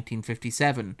infidelity in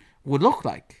 1957 would look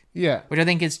like. Yeah. Which I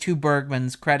think is to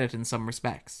Bergman's credit in some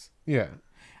respects. Yeah.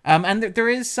 And there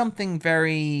is something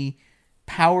very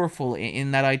powerful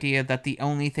in that idea that the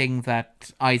only thing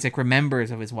that Isaac remembers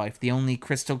of his wife, the only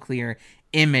crystal clear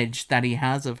image that he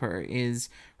has of her, is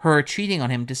her cheating on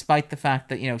him, despite the fact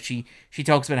that, she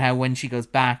talks about how when she goes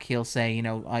back, he'll say,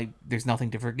 there's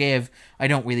nothing to forgive, I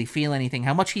don't really feel anything.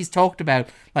 How much he's talked about,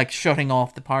 like, shutting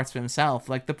off the parts of himself.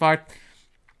 Like, the part...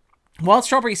 Wild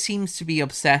Strawberry seems to be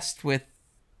obsessed with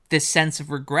this sense of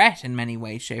regret in many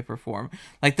ways, shape, or form.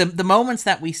 Like, the moments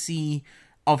that we see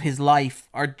of his life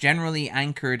are generally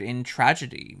anchored in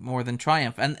tragedy more than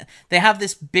triumph, and they have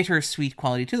this bittersweet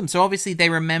quality to them. So obviously he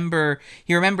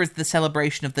remembers the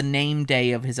celebration of the name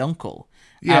day of his uncle.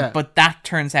 But that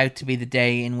turns out to be the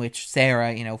day in which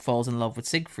Sarah, falls in love with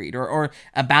Siegfried or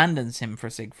abandons him for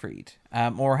Siegfried,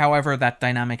 or however that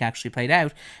dynamic actually played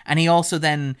out. And he also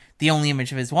then, the only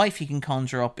image of his wife he can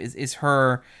conjure up is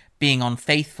her being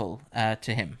unfaithful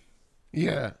to him.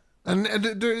 Yeah. And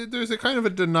there's a kind of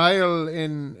a denial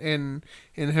in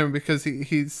him, because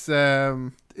he's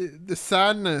the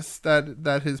sadness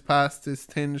that his past is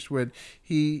tinged with.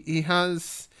 He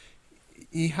has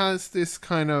this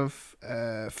kind of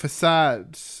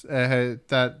facade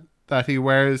that he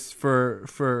wears for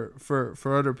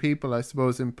other people, I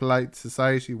suppose, in polite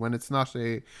society, when it's not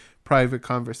a private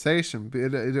conversation.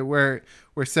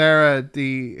 Where Sarah,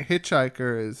 the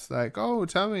hitchhiker, is like, "Oh,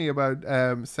 tell me about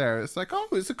Sarah." It's like, "Oh,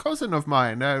 it's a cousin of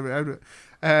mine.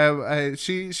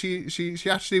 She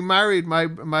actually married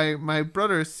my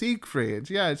brother Siegfried.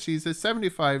 Yeah, she's a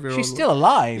 75-year-old. She's still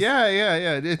alive. Yeah.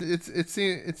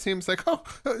 It seems like, oh,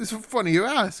 it's funny you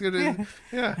ask.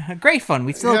 Yeah. Great fun.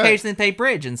 We still occasionally play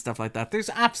bridge and stuff like that. There's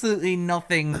absolutely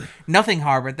nothing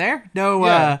harbored there. No.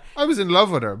 I was in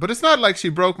love with her, but it's not like she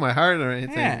broke my heart or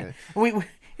anything. Yeah.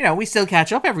 We still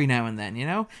catch up every now and then,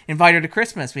 Invite her to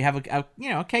Christmas. We have a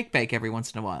cake bake every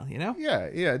once in a while,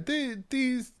 Yeah.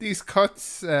 These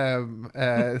cuts,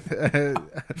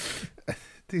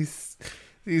 these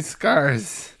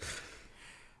scars.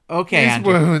 Okay, these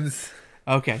Andrew. wounds.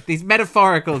 Okay, these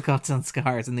metaphorical cuts and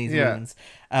scars and these wounds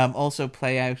also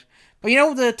play out. But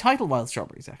the title Wild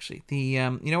Strawberries, actually,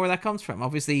 where that comes from?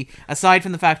 Obviously, aside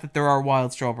from the fact that there are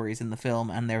wild strawberries in the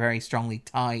film and they're very strongly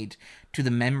tied to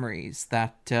the memories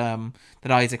that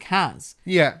Isaac has.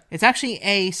 Yeah. It's actually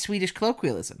a Swedish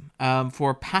colloquialism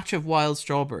for patch of wild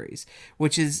strawberries,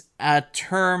 which is a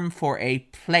term for a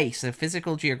place, a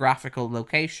physical geographical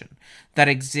location that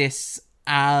exists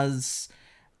as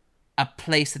a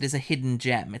place that is a hidden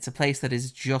gem. It's a place that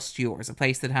is just yours, a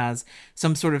place that has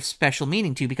some sort of special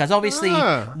meaning to you, because obviously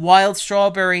wild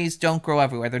strawberries don't grow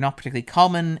everywhere. They're not particularly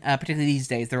common, particularly these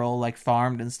days. They're all like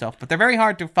farmed and stuff, but they're very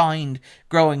hard to find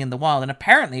growing in the wild. And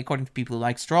apparently, according to people who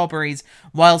like strawberries,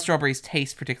 wild strawberries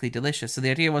taste particularly delicious. So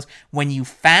the idea was, when you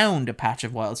found a patch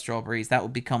of wild strawberries, that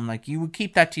would become like, you would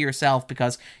keep that to yourself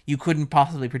because you couldn't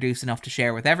possibly produce enough to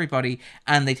share with everybody,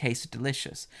 and they tasted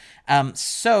delicious.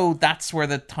 So that's where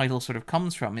the title sort of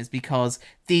comes from, is because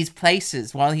these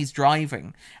places, while he's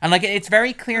driving, and like, it's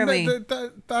very clearly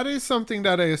that is something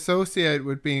that I associate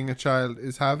with being a child,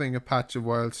 is having a patch of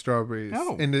wild strawberries.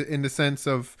 In the sense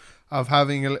of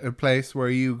having a place where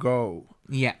you go.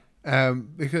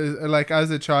 Because like,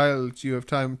 as a child, you have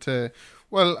time to,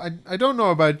 well, I don't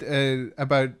know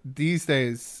about these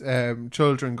days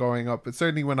children growing up, but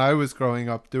certainly when I was growing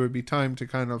up, there would be time to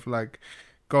kind of like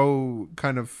go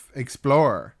kind of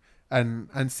explore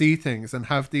and see things, and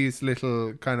have these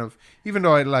little kind of, even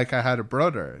though I had a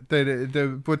brother,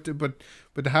 but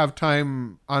to have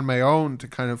time on my own to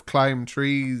kind of climb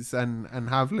trees and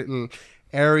have little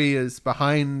areas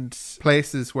behind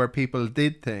places where people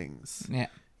did things.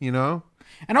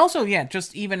 And also,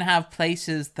 just even have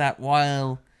places that,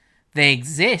 while they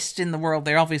exist in the world,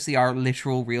 they obviously are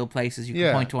literal, real places you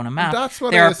can point to on a map. That's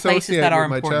what there I are places that are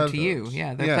important to you.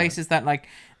 childhood. They're places that, like,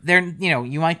 they're,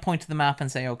 you might point to the map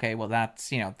and say, okay, well,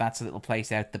 that's a little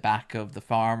place out the back of the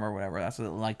farm or whatever. That's a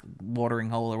little, like,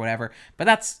 watering hole or whatever. But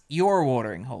that's your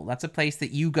watering hole. That's a place that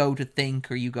you go to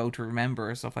think, or you go to remember,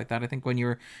 or stuff like that. I think when you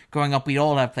were growing up, we'd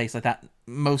all have places like that.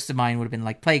 Most of mine would have been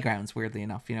like playgrounds, weirdly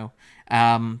enough,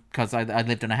 because I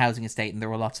lived on a housing estate and there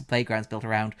were lots of playgrounds built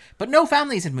around, but no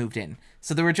families had moved in,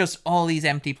 so there were just all these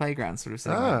empty playgrounds sort of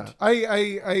sitting around.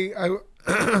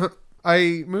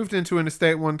 I moved into an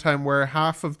estate one time where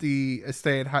half of the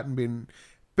estate hadn't been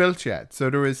built yet, so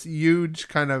there was huge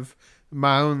kind of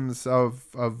mounds of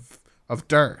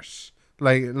dirt,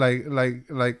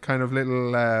 like kind of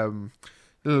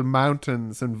little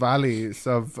mountains and valleys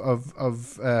of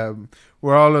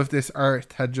where all of this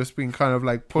earth had just been kind of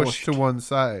like pushed to one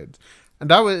side, and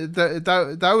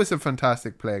that was a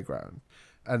fantastic playground.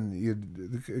 And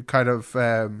you'd kind of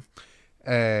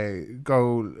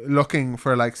go looking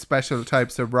for like special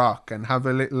types of rock, and have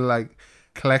a little like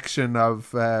collection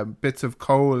of bits of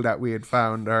coal that we had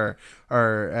found, or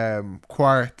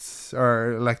quartz,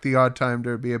 or like the odd time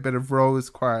there'd be a bit of rose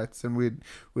quartz, and we'd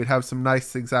have some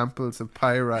nice examples of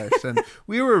pyrite, and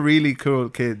we were really cool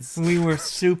kids. We were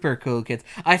super cool kids.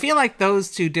 I feel like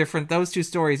those two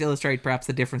stories illustrate perhaps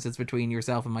the differences between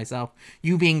yourself and myself.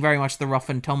 You being very much the rough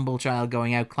and tumble child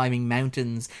going out climbing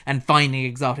mountains and finding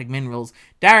exotic minerals.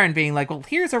 Darren being like, well,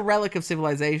 here's a relic of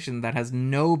civilization that has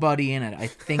nobody in it. I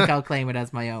think I'll claim it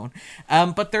as my own.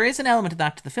 But there is an element of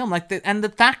that to the film, and the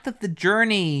fact that the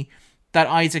journey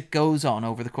that Isak goes on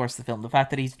over the course of the film, the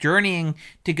fact that he's journeying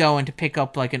to go and to pick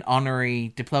up like an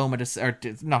honorary diploma, but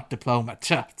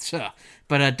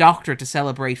a doctorate to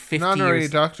celebrate 50 years. An honorary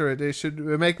doctorate. They should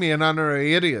make me an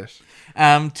honorary idiot.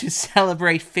 To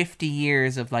celebrate 50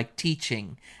 years of like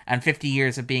teaching and 50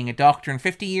 years of being a doctor and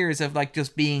 50 years of like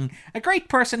just being a great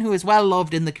person who is well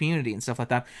loved in the community and stuff like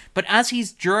that. But as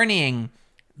he's journeying,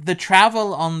 the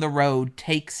travel on the road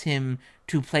takes him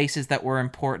to places that were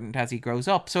important as he grows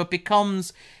up. So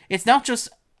it's not just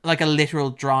like a literal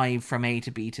drive from A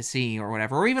to B to C or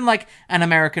whatever, or even like an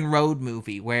American road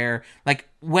movie where like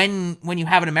when you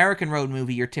have an American road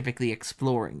movie, you're typically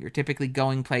exploring. You're typically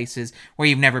going places where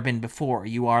you've never been before.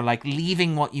 You are like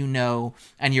leaving what you know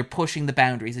and you're pushing the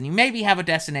boundaries, and you maybe have a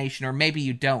destination or maybe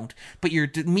you don't, but you're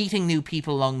meeting new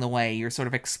people along the way. You're sort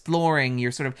of exploring,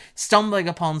 you're sort of stumbling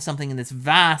upon something in this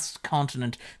vast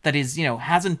continent that is,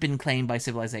 hasn't been claimed by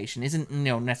civilization, isn't,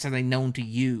 necessarily known to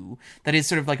you, that is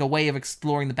sort of like a way of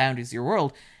exploring the boundaries of your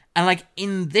world. And like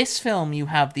in this film, you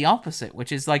have the opposite,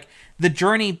 which is like the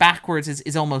journey backwards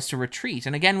is almost a retreat.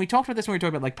 And again, we talked about this when we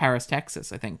talked about like Paris,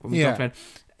 Texas, I think. When we talked about,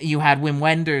 you had Wim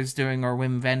Wenders doing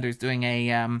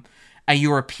a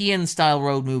European style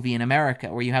road movie in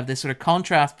America, where you have this sort of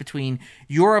contrast between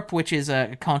Europe, which is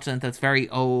a continent that's very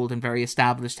old and very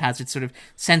established, has its sort of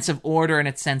sense of order and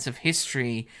its sense of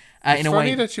history. It's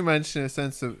funny that you mention a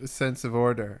sense of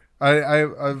order.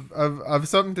 I've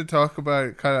something to talk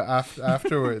about kind of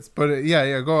afterwards, but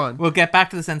go on. We'll get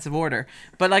back to the sense of order,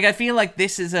 but like I feel like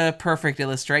this is a perfect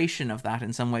illustration of that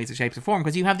in some ways, or shapes, or form,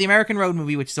 because you have the American road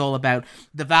movie, which is all about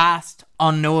the vast,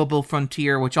 unknowable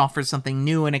frontier, which offers something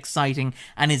new and exciting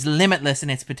and is limitless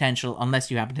in its potential unless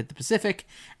you happen to hit the Pacific.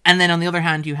 And then on the other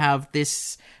hand, you have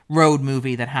this road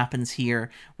movie that happens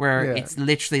here where it's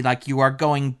literally like you are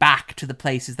going back to the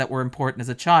places that were important as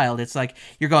a child. It's like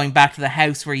you're going back to the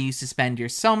house where you used to spend your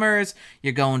summers,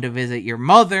 you're going to visit your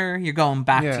mother, you're going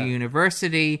back to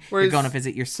university, you're going to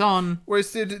visit your son.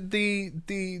 Whereas the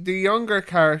younger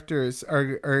characters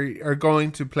are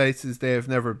going to places they have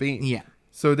never been. Yeah.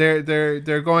 So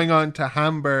they're going on to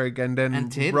Hamburg and then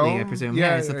to Italy, Rome. I presume.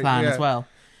 Yeah, it's a plan as well.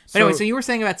 But anyway, so you were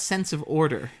saying about sense of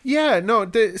order. Yeah, no,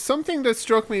 something that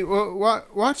struck me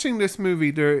watching this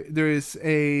movie, there is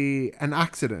an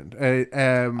accident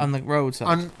on the road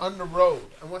side. On the road,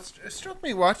 and what struck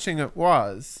me watching it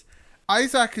was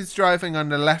Isak is driving on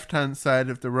the left-hand side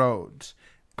of the road.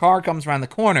 Car comes around the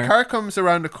corner.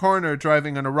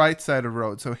 Driving on the right side of the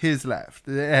road, so his left.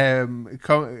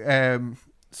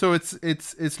 So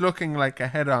it's looking like a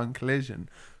head-on collision.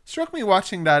 Struck me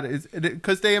watching that is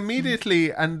because they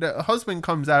immediately, and the husband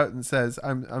comes out and says,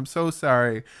 I'm so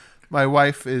sorry, my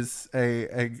wife is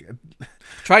a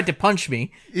tried to punch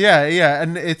me. Yeah,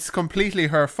 and it's completely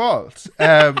her fault.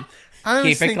 I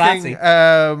was Keep it classy.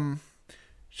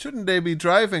 Shouldn't they be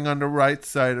driving on the right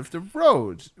side of the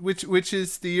road, which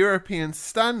is the European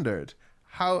standard?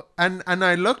 How and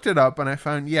I looked it up and I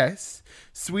found yes,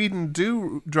 Sweden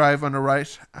do drive on the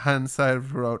right hand side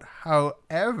of the road.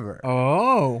 However,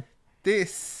 I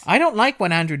don't like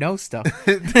when Andrew knows stuff.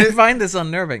 I find this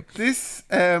unnerving. This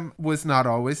was not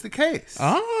always the case.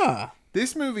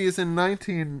 This movie is in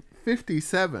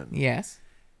 1957. Yes.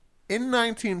 In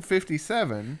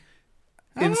 1957,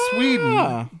 in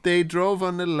Sweden, they drove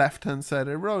on the left-hand side of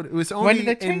the road. It was only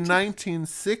in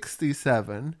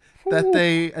 1967 that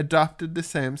they adopted the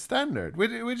same standard,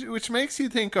 which makes you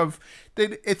think of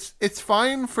that it's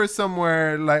fine for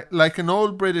somewhere like an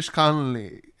old British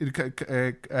colony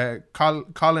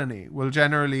will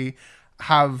generally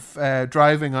have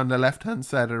driving on the left-hand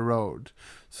side of the road.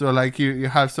 So like you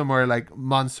have somewhere like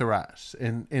Montserrat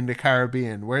in the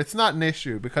Caribbean where it's not an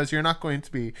issue because you're not going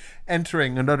to be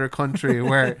entering another country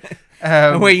where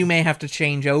where you may have to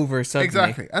change over suddenly.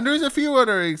 Exactly. And there's a few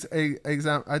other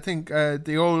examples. I think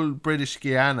the old British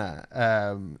Guiana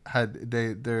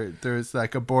there's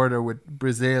like a border with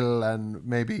Brazil and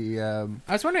maybe I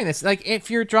was wondering this, like if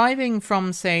you're driving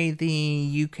from say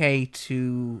the UK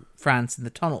to France in the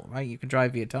tunnel, right? You can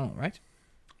drive via tunnel, right?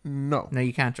 No,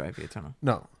 you can't drive via tunnel.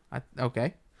 No.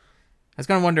 Okay. I was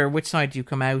going to wonder which side do you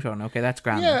come out on. Okay, that's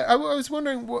grand. Yeah, I was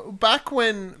wondering So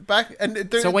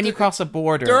when you cross a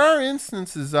border, there are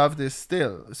instances of this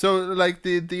still. So like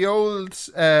the old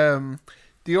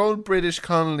British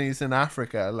colonies in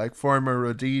Africa, like former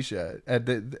Rhodesia,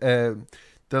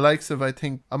 the likes of, I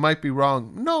think, I might be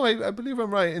wrong. No, I believe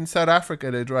I'm right. In South Africa,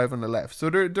 they drive on the left. So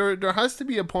there has to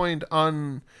be a point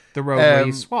on the road where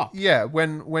you swap. Yeah,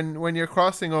 when you're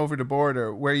crossing over the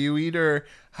border, where you either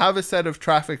have a set of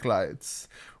traffic lights,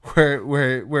 where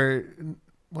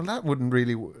well, that wouldn't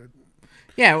really.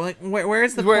 Yeah, like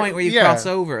where's the point where you cross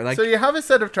over? Like, so you have a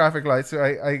set of traffic lights.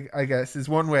 I guess is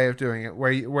one way of doing it.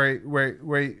 Where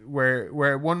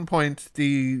at one point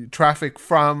the traffic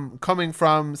coming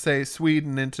from say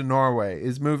Sweden into Norway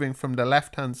is moving from the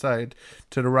left hand side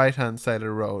to the right hand side of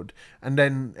the road, and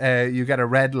then you get a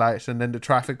red light, and then the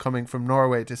traffic coming from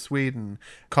Norway to Sweden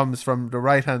comes from the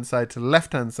right hand side to the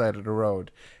left hand side of the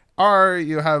road, or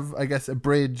you have, I guess, a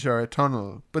bridge or a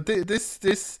tunnel. But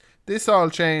this all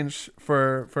changed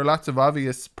for lots of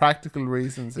obvious practical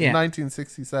reasons. In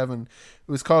 1967, it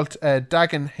was called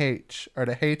Dagen H, or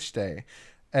the H Day.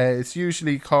 It's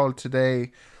usually called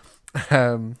today,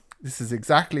 this is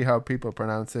exactly how people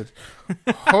pronounce it,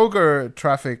 Hoger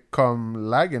Traffic Kom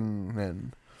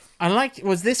Lagen.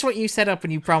 Was this what you set up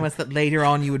when you promised that later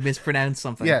on you would mispronounce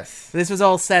something? Yes. This was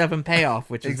all set up and payoff,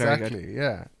 which is exactly, very good.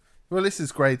 Yeah. Well, this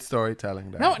is great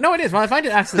storytelling. No, it is. Well, I find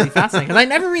it absolutely fascinating because I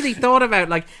never really thought about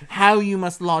like how you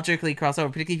must logically cross over,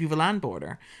 particularly if you have a land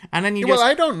border, and then you. Well,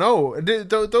 I don't know.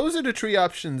 Those are the three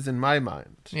options in my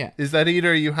mind. Yeah, is that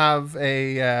either you have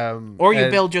or you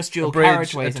build just dual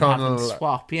bridge, carriageways and have them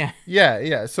swap. Yeah.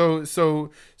 Yeah. So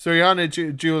you're on a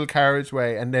dual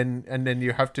carriageway, and then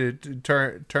you have to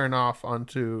turn off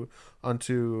onto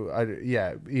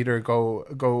either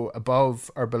go above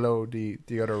or below the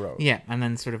other road. Yeah, and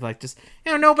then sort of like just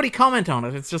nobody comment on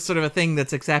it. It's just sort of a thing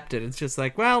that's accepted. It's just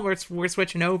like, well, we're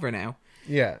switching over now.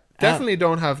 Yeah, definitely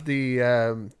don't have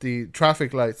the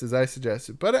traffic lights as I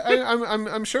suggested, but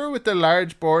I'm sure with the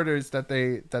large borders that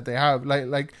they have,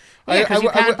 like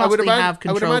I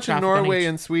would imagine Norway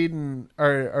and Sweden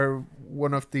are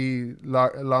one of the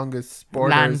longest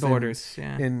borders land borders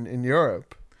in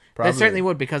Europe. Probably. They certainly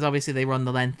would, because obviously they run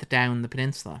the length down the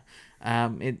peninsula.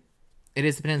 It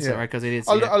is the peninsula, right? Because it is.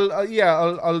 Although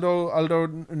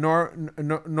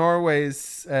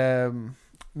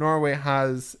Norway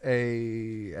has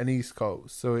an east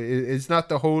coast, so it's not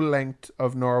the whole length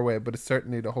of Norway, but it's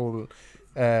certainly the whole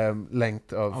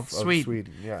length of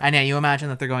Sweden. Yeah. And you imagine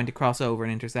that they're going to cross over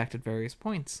and intersect at various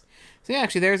points. So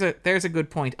actually there's a good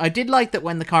point. I did like that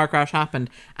when the car crash happened,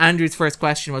 Andrew's first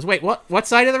question was, wait, what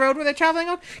side of the road were they traveling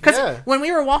on? Because when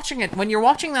we were watching it, when you're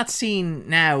watching that scene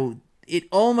now, it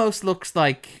almost looks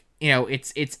like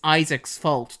it's Isaac's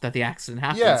fault that the accident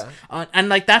happens. Yeah. And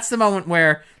like that's the moment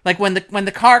where like when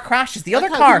the car crashes, the other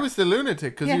car, he was the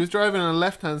lunatic because he was driving on the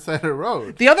left hand side of the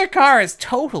road. The other car is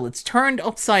total. It's turned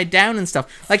upside down and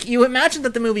stuff. Like you imagine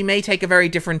that the movie may take a very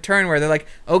different turn where they're like,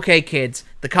 okay, kids,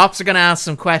 the cops are going to ask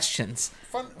some questions.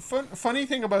 Funny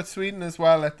thing about Sweden as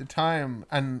well at the time,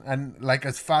 and like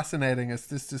as fascinating as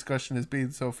this discussion has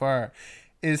been so far,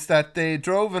 is that they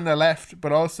drove on the left,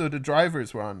 but also the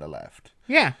drivers were on the left.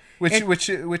 Yeah.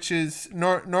 Which is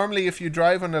normally if you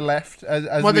drive on the left,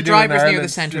 as well, the driver's near the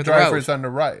center of the road. The driver's on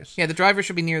the right. Yeah, the driver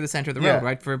should be near the center of the road,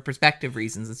 right, for perspective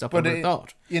reasons and stuff. But I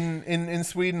thought in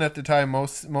Sweden at the time,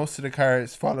 most of the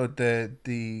cars followed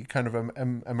the kind of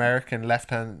American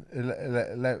left hand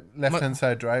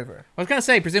side driver. I was gonna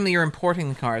say, presumably you're importing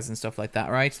the cars and stuff like that,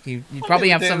 right? You probably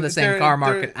have some of the same car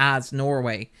market as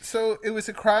Norway. So it was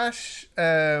a crash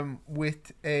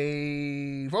with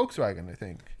a Volkswagen, I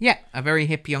think. Yeah, a very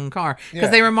hip young car,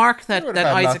 because they remark that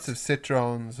Isaac's lots of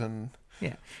Citroens and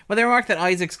they remark that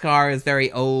Isaac's car is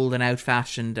very old and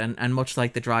out-fashioned and much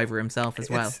like the driver himself as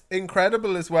well. It's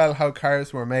incredible as well how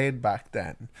cars were made back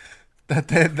then,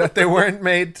 that they weren't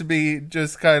made to be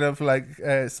just kind of like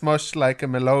smushed like a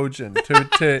melodeon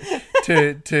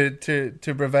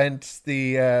to prevent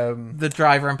the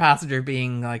driver and passenger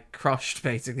being like crushed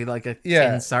basically like a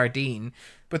tin sardine.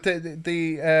 But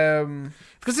the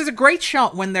because there's a great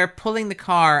shot when they're pulling the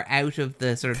car out of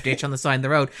the sort of ditch on the side of the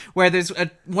road, where there's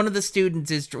one of the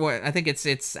students I think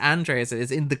it's Andreas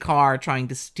is in the car trying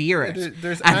to steer it.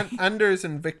 There's Anders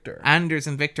and Victor.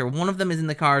 One of them is in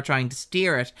the car trying to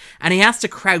steer it, and he has to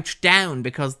crouch down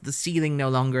because the ceiling no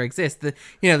longer exists. The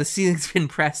ceiling's been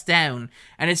pressed down,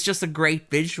 and it's just a great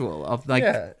visual of like,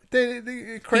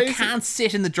 the crazy. You can't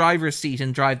sit in the driver's seat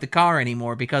and drive the car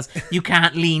anymore because you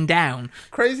can't lean down.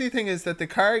 Crazy thing is that the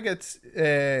car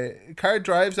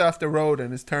drives off the road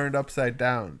and is turned upside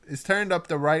down. It's turned up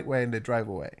the right way and they drive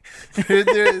away.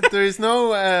 There's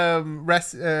no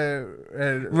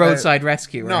roadside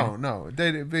rescue. No, right? no.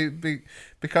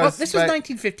 Because this was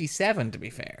 1957, to be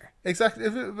fair. Exactly.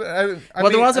 There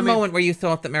was a moment where you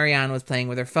thought that Marianne was playing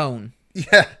with her phone.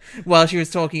 Yeah. While she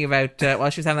was talking about, while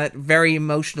she was having that very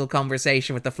emotional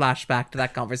conversation with the flashback to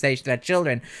that conversation about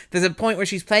children, there's a point where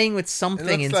she's playing with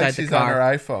something inside the car. She's on her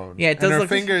iPhone. Yeah, it does. And her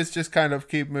fingers just kind of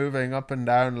keep moving up and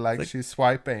down like she's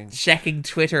swiping. Checking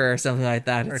Twitter or something like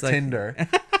that. Or Tinder.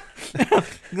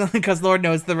 Because Lord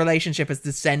knows the relationship has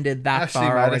descended that Ashley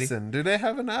far Madison. Already. Do they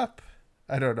have an app?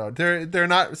 I don't know. They're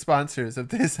not sponsors of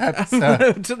this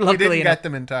episode. We didn't get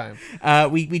them in time.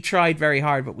 We tried very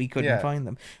hard, but we couldn't find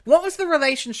them. What was the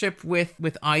relationship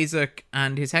with Isaac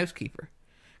and his housekeeper?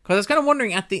 Because I was kind of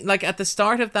wondering at the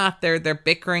start of that, they're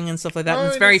bickering and stuff like that. And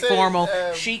it's very formal.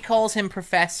 She calls him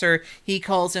Professor. He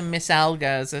calls him Miss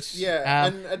Alga. Is it?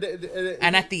 Yeah.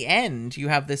 And at the end, you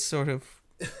have this sort of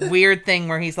weird thing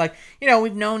where he's like,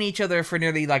 we've known each other for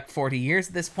nearly 40 years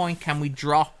at this point. Can we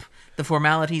drop the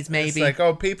formalities? Maybe it's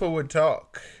like, people would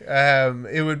talk.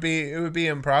 It would be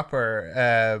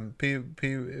improper.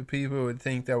 People would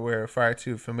think that we're far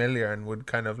too familiar and would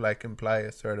kind of imply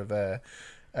a sort of a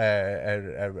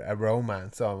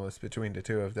romance almost between the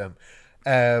two of them.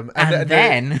 And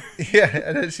then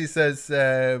she says,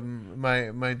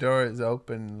 my door is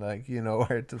open, you know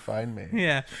where to find me.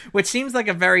 Yeah, which seems like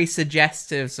a very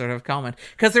suggestive sort of comment,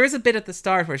 because there is a bit at the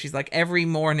start where she's like, every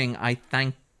morning I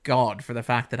thank God for the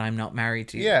fact that I'm not married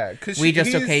to you. Yeah, because we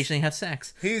just occasionally have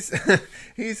sex.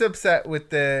 He's upset with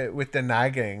the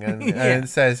nagging and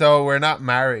says, "Oh, we're not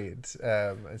married."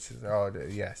 And she says, "Oh,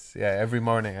 yes, yeah. Every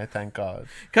morning I thank God."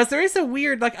 Because there is a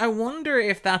weird, I wonder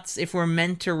if we're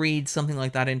meant to read something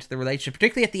like that into the relationship,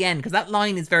 particularly at the end, because that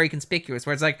line is very conspicuous,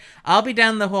 where it's like, "I'll be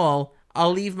down the hall.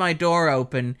 I'll leave my door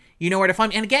open. You know where to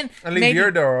find me." And again, I'll leave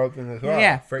your door open as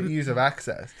well, for ease of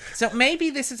access. So maybe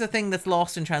this is a thing that's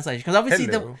lost in translation, because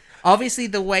obviously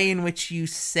the way in which you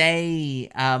say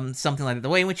something like that, the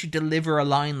way in which you deliver a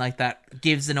line like that,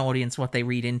 gives an audience what they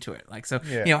read into it.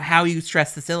 How you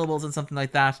stress the syllables and something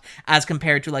like that, as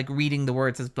compared to reading the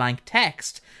words as blank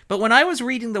text. But when I was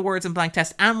reading the words in blank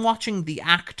text and watching the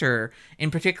actor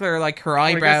in particular, her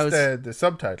eyebrows, the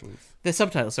subtitles. The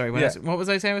subtitles, sorry. What was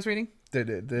I saying I was reading?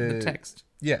 The text.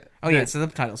 Yeah. Oh, yeah, it's the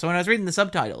subtitles. So when I was reading the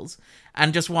subtitles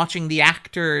and just watching the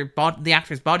actor's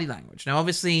body language. Now,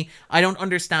 obviously, I don't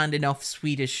understand enough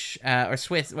Swedish or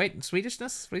Swiss. Wait,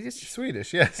 Swedishness?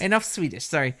 Swedish, yes. Enough Swedish,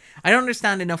 sorry. I don't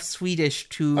understand enough Swedish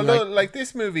to... Although,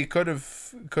 this movie could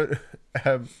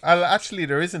actually,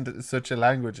 there isn't such a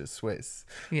language as Swiss.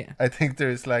 Yeah. I think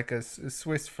there's a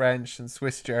Swiss French and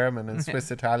Swiss German and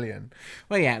Swiss Italian.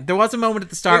 Well, yeah, there was a moment at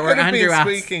the start where Andrew asked...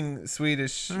 speaking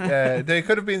Swedish. They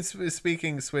could have been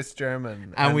speaking Swiss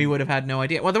German. And we would have had no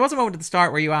idea. Well, there was a moment at the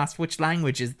start where you asked, which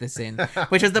language is this in?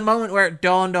 Which was the moment where it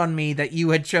dawned on me that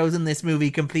you had chosen this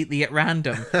movie completely at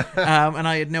random. And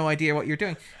I had no idea what you're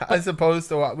doing. As opposed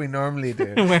to what we normally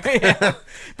do.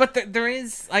 But there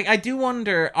is... I do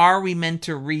wonder, are we meant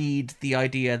to read the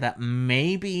idea that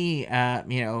maybe,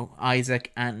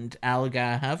 Isaac and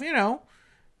Alga have,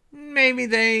 maybe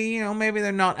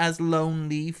they're not as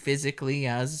lonely physically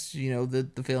as,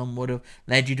 the film would have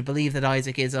led you to believe that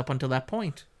Isaac is up until that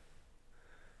point.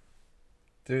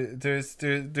 There's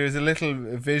a little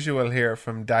visual here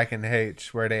from Dagon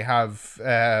H where they have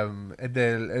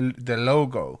the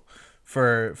logo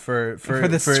for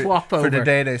the swap over. For the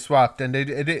day they swapped, and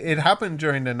it happened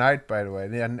during the night, by the way,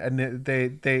 and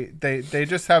they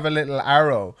just have a little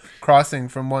arrow crossing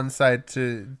from one side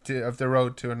of the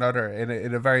road to another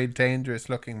in a very dangerous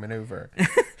looking maneuver.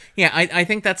 Yeah, I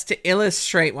think that's to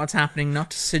illustrate what's happening,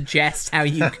 not to suggest how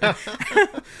you can.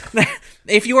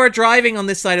 If you are driving on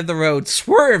this side of the road,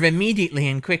 swerve immediately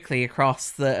and quickly across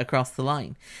the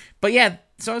line. But yeah,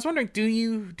 so I was wondering, do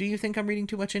you think I'm reading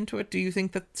too much into it? Do you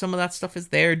think that some of that stuff is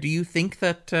there? Do you think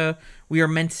that we are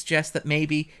meant to suggest that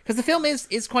maybe... Because the film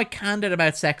is quite candid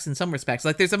about sex in some respects.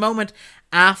 There's a moment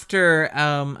after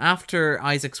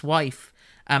Isaac's wife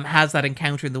has that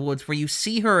encounter in the woods where you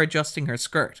see her adjusting her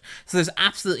skirt. So there's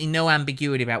absolutely no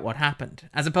ambiguity about what happened.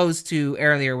 As opposed to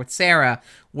earlier with Sarah,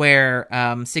 where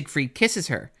Siegfried kisses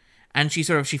her and she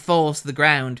falls to the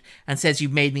ground and says,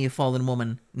 "You've made me a fallen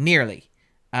woman," nearly.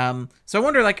 So I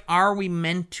wonder, are we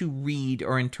meant to read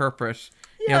or interpret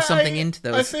something into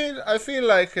those. I feel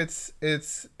like it's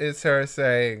her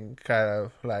saying kind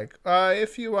of like,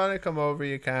 if you want to come over,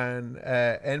 you can.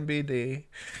 NBD.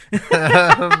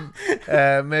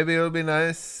 Maybe it'll be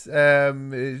nice.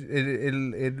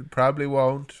 It probably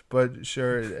won't, but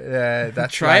sure.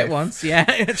 That's try life. it once. Yeah,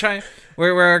 try.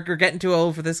 We're getting too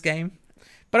old for this game.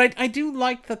 But I do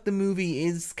like that the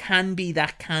movie can be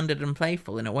that candid and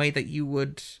playful in a way that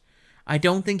I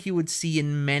don't think you would see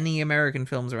in many American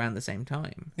films around the same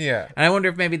time. Yeah. And I wonder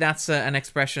if maybe that's an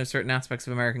expression of certain aspects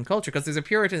of American culture, because there's a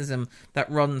puritanism that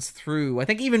runs through. I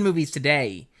think even movies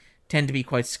today tend to be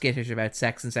quite skittish about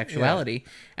sex and sexuality. Yeah.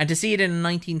 And to see it in a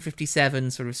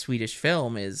 1957 sort of Swedish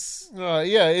film is...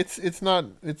 it's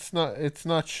not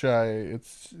shy.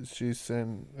 She's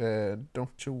saying,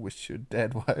 don't you wish your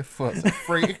dead wife was a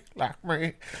freak like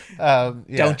me?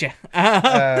 Don't you?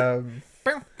 Well,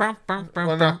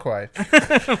 not quite.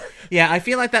 Yeah, I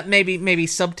feel like that maybe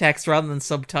subtext rather than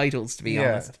subtitles, to be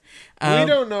honest. We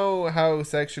don't know how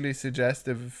sexually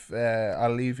suggestive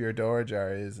 "I'll leave your door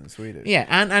ajar" is in Swedish. Yeah,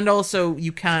 and also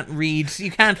you can't read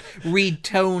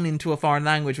tone into a foreign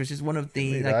language, which is one of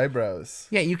the eyebrows.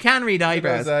 Yeah, you can read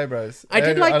eyebrows. I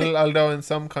did although in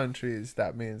some countries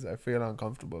that means I feel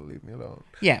uncomfortable. Leave me alone.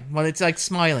 Yeah, well, it's like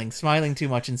smiling too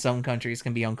much in some countries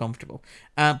can be uncomfortable.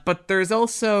 But there's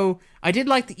also, I did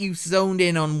like that you zoned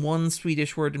in on one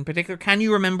Swedish word in particular. Can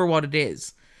you remember what it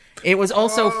is? It was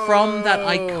also from that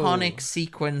iconic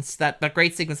sequence, that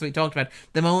great sequence that we talked about,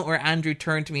 the moment where Andrew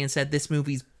turned to me and said, "This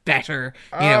movie's better,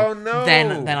 than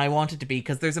I want it to be."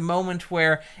 Because there's a moment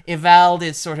where Ivald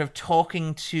is sort of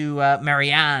talking to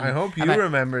Marianne. I hope you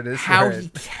remember this. How he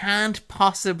can't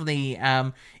possibly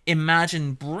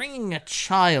imagine bringing a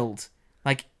child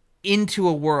into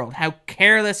a world, how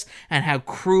careless and how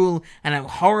cruel and how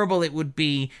horrible it would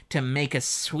be to make a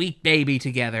sweet baby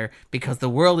together, because the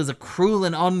world is a cruel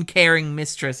and uncaring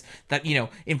mistress that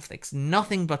inflicts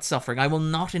nothing but suffering. I will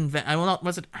not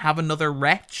have another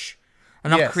wretch.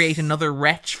 I'll not create another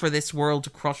wretch for this world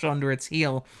to crush under its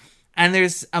heel. And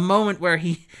there's a moment where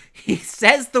he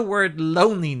says the word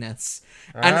loneliness,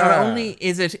 and not only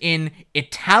is it in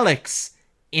italics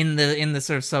in the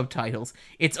sort of subtitles,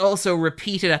 it's also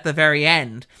repeated at the very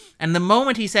end. And the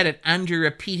moment he said it, Andrew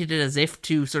repeated it as if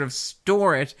to sort of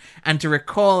store it and to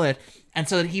recall it, and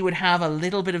so that he would have a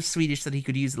little bit of Swedish that he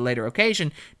could use at a later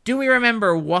occasion. Do we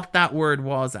remember what that word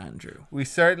was, Andrew? We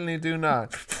certainly do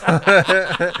not.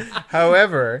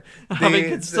 However,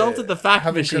 having consulted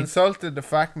the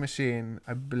fact machine,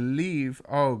 I believe,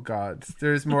 oh God,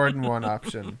 there's more than one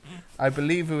option. I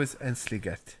believe it was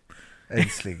ensliget.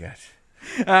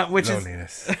 Which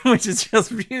is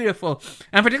just beautiful,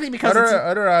 and particularly because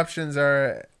other options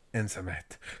are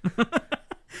intimate.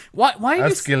 Why are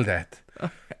you skillet?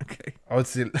 Okay.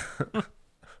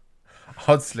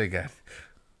 Hodsliget.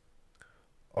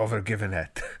 Overgiven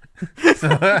it.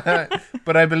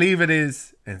 But I believe it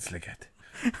is ensliget.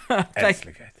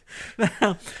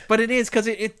 But it is, because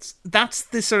that's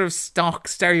the sort of stock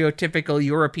stereotypical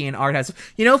European art house.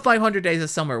 500 Days of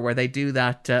Summer, where they do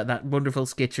that wonderful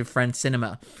sketch of French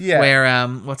cinema,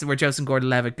 where Joseph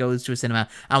Gordon-Levitt goes to a cinema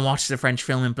and watches a French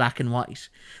film in black and white.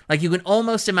 Like, you can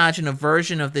almost imagine a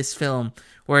version of this film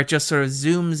where it just sort of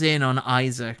zooms in on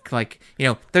Isaac.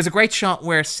 There's a great shot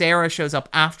where Sarah shows up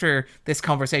after this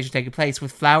conversation taking place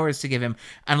with flowers to give him,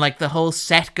 and the whole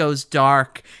set goes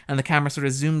dark and the camera sort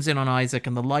of zooms in on Isaac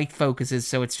and the light focuses,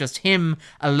 so it's just him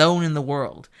alone in the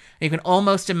world. And you can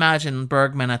almost imagine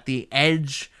Bergman at the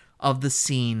edge of the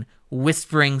scene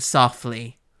whispering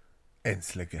softly,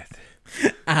 "Ensliget,"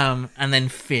 and then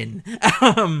Finn.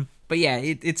 But yeah,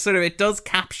 it does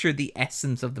capture the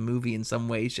essence of the movie in some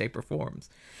way, shape, or forms.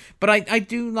 But I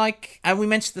do like, and we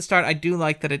mentioned at the start, I do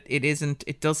like that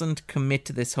it doesn't commit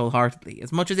to this wholeheartedly.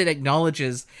 As much as it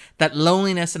acknowledges that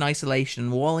loneliness and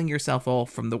isolation, walling yourself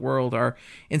off from the world, are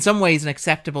in some ways an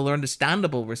acceptable or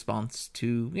understandable response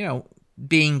to,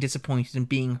 being disappointed and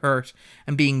being hurt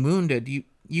and being wounded,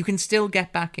 you can still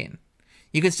get back in.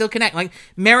 You can still connect. Like,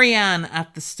 Marianne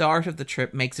at the start of the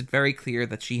trip makes it very clear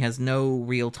that she has no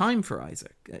real time for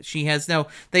Isaac. She has no...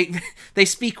 They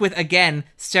speak with, again,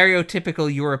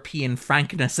 stereotypical European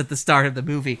frankness at the start of the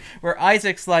movie, where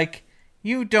Isaac's like,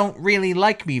 "You don't really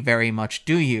like me very much,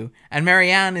 do you?" And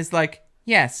Marianne is like,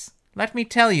 "Yes, let me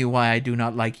tell you why I do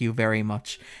not like you very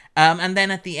much." And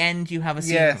then at the end you have a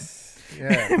scene... Yes.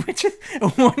 Yeah. Which is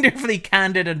wonderfully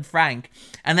candid and frank.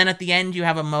 And then at the end you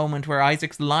have a moment where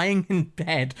Isaac's lying in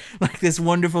bed like this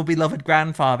wonderful beloved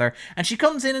grandfather, and she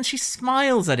comes in and she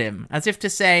smiles at him as if to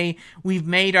say, "We've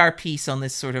made our peace on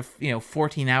this sort of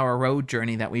 14-hour road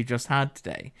journey that we've just had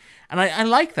today." And I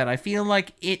like that. I feel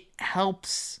like it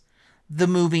helps the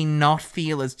movie not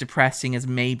feel as depressing as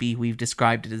maybe we've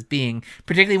described it as being,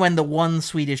 particularly when the one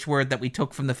Swedish word that we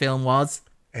took from the film was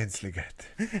enslighet.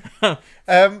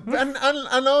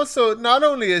 And also, not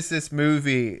only is this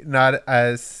movie not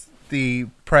as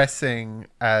depressing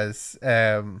as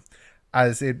it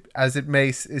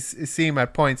may seem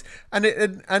at points, and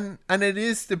it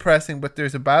is depressing, but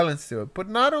there's a balance to it. But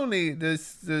not only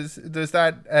does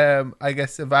that I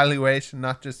guess evaluation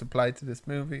not just apply to this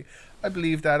movie, I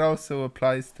believe that also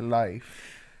applies to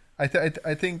life. I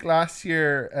think last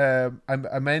year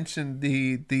I mentioned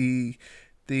the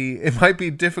it might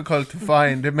be difficult to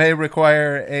find. It may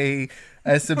require a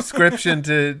subscription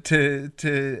to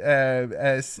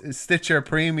Stitcher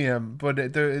Premium,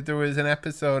 but there was an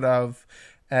episode of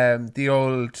the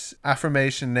old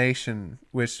Affirmation Nation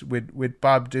with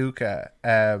Bob Duca.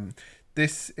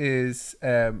 This is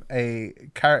a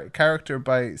character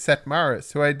by Seth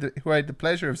Morris, who I had the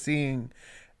pleasure of seeing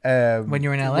when you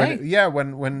were in LA.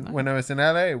 When I was in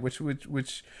LA, which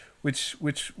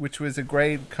was a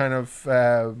great kind of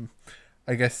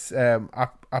I guess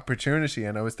opportunity,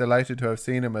 and I was delighted to have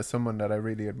seen him as someone that I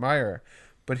really admire.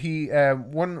 But he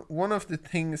one of the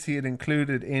things he had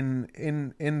included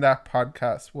in that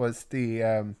podcast was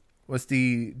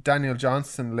the Daniel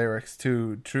Johnston lyrics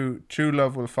to "True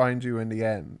Love Will Find You in the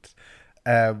End."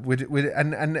 I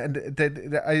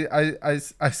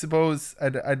suppose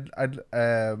that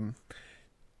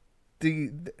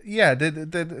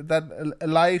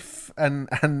life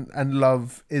and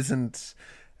love isn't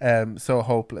so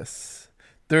hopeless.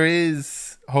 There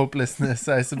is hopelessness,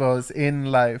 I suppose,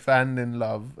 in life and in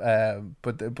love,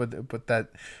 but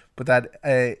that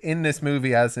in this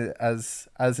movie, as in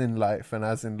life and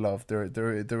as in love,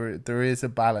 there is a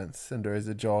balance, and there is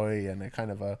a joy and a kind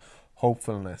of a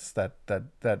hopefulness that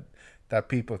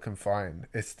people can find.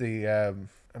 It's the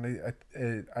and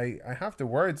I have the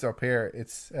words up here.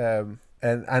 It's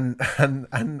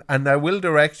and I will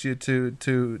direct you to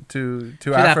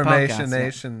Affirmation podcast,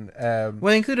 Nation.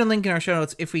 We'll include a link in our show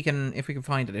notes if we can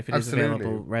find it, if it absolutely. is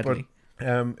available readily.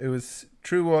 But it was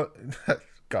true.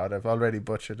 God, I've already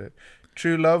butchered it.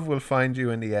 True love will find you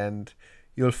in the end.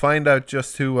 You'll find out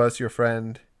just who was your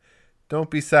friend.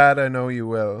 Don't be sad, I know you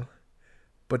will,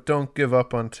 but don't give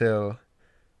up until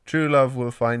true love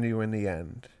will find you in the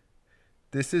end.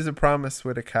 This is a promise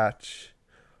with a catch.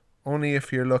 Only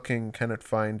if you're looking can it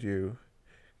find you,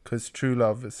 'cause true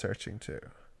love is searching too.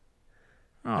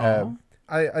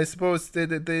 I suppose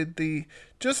the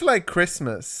just like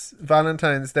Christmas,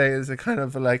 Valentine's Day is a kind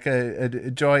of like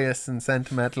a joyous and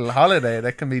sentimental holiday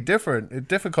that can be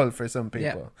difficult for some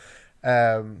people.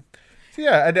 As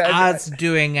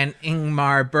doing an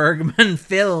Ingmar Bergman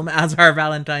film as our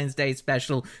Valentine's Day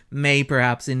special may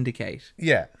perhaps indicate.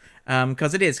 Yeah.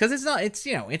 Because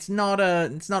it's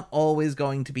not always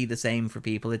going to be the same for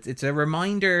people. It's a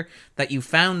reminder that you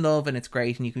found love and it's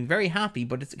great and you can be very happy,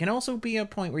 but it can also be a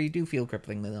point where you do feel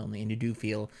cripplingly lonely and you do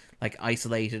feel like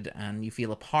isolated and you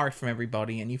feel apart from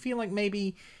everybody and you feel like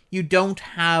maybe you don't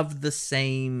have the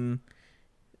same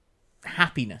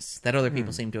happiness that other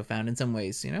people seem to have found in some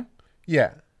ways, you know?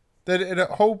 Yeah.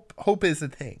 Hope is a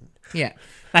thing. Yeah,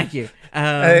 thank you.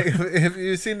 Have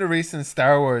you seen the recent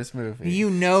Star Wars movie? You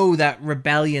know that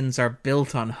rebellions are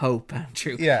built on hope,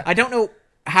 Andrew. Yeah. I don't know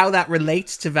how that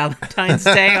relates to Valentine's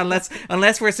Day,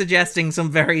 unless we're suggesting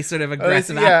some very sort of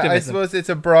aggressive activism. I suppose it's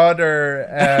a broader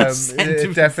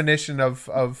definition of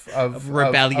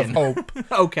rebellion, of hope.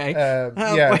 Okay.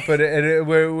 But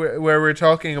where we're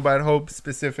talking about hope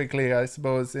specifically, I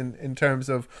suppose in terms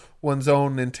of one's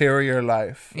own interior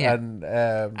life, and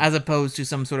as opposed to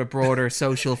some sort of broader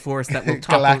social force that will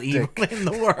topple evil in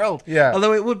the world. Yeah.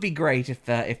 Although it would be great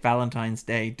if Valentine's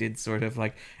Day did sort of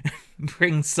like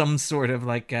bring some sort of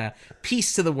like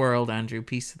peace to the world, Andrew.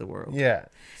 Peace to the world. Yeah.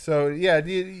 So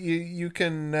you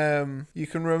can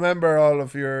remember all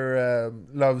of your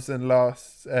loves and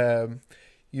loss.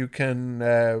 You can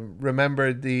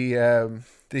remember the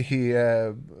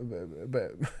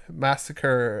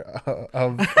massacre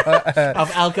of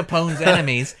Al Capone's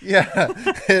enemies. Yeah.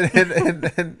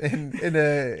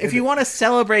 If you want to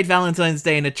celebrate Valentine's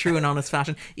Day in a true and honest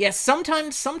fashion, yes,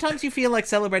 sometimes you feel like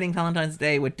celebrating Valentine's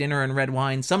Day with dinner and red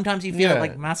wine. Sometimes you feel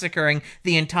like massacring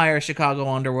the entire Chicago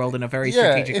underworld in a very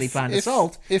strategically planned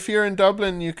assault. If you're in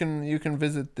Dublin, you can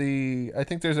visit I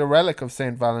think there's a relic of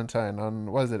Saint Valentine on,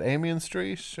 was it Amiens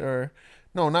Street or...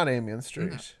 No, not Amiens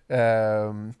Street.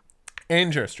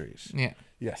 Anger Street. Yeah.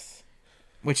 Yes.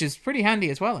 Which is pretty handy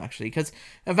as well, actually, because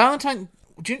Valentine...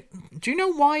 Do you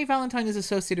know why Valentine is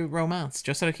associated with romance?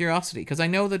 Just out of curiosity, because I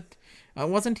know that...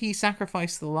 wasn't he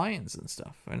sacrificed to the lions and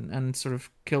stuff, and sort of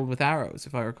killed with arrows,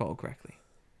 if I recall correctly?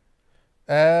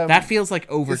 That feels like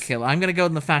overkill. I'm going to go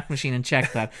in the fact machine and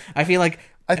check that. I feel like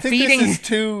I think feeding... this is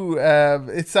two.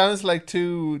 It sounds like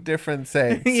two different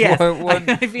saints. Yeah,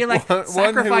 I feel like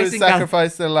one who was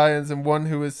sacrificed the lions, and one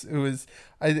who was.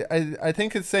 I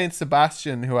think it's Saint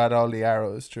Sebastian who had all the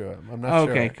arrows through him. I'm not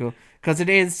sure. Okay, cool. Because it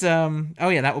is. Oh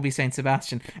yeah, that will be Saint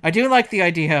Sebastian. I do like the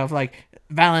idea of like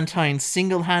Valentine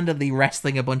single-handedly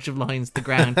wrestling a bunch of lions to the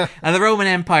ground, and the Roman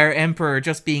emperor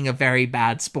just being a very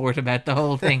bad sport about the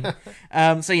whole thing.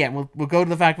 So yeah, we'll go to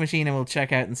the fact machine and we'll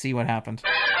check out and see what happened.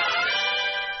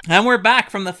 And we're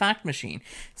back from the fact machine.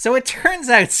 So it turns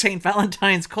out St.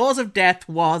 Valentine's cause of death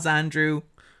was, Andrew...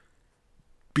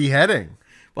 beheading.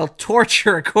 Well,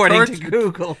 torture, according to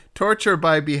Google. Torture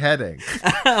by beheading.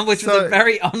 Which is a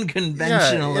very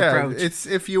unconventional approach. It's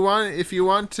if you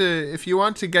want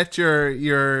to get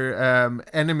your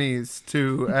enemies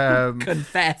to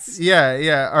confess.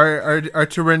 Or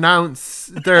to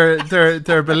renounce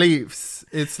their beliefs.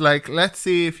 It's like, let's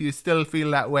see if you still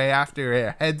feel that way after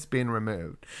your head's been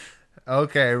removed.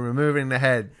 Okay, removing the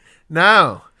head.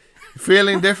 Now,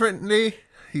 feeling differently?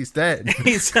 He's dead.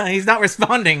 He's not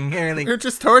responding, really. You're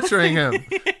just torturing him.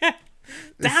 Yeah.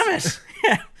 Damn it.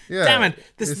 Yeah. Damn it.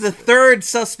 This is the third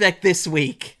suspect this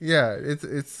week. Yeah,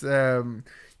 it's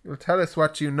you'll tell us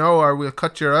what you know or we'll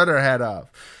cut your other head off.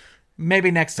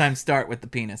 Maybe next time start with the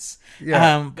penis.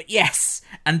 Yeah. But yes,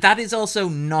 and that is also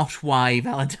not why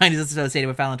Valentine is associated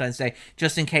with Valentine's Day,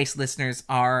 just in case listeners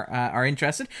are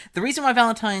interested. The reason why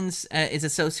Valentine's is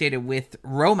associated with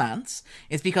romance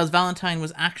is because Valentine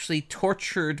was actually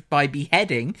tortured by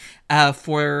beheading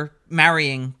for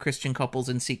marrying Christian couples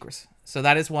in secret. So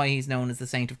that is why he's known as the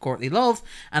Saint of Courtly Love,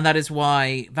 and that is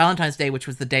why Valentine's Day, which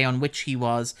was the day on which he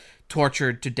was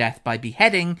tortured to death by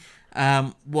beheading,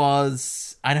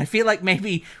 was, and I feel like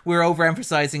maybe we're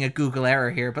overemphasizing a Google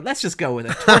error here, but let's just go with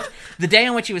it. The day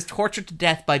on which he was tortured to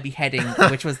death by beheading,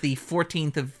 which was the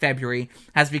 14th of February,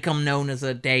 has become known as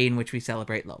a day in which we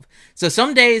celebrate love. So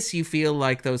some days you feel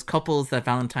like those couples that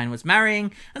Valentine was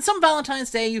marrying, and some Valentine's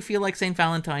Day you feel like Saint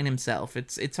Valentine himself.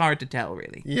 It's hard to tell,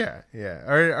 really. Yeah.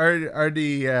 Are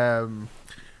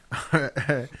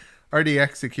the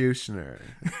executioner?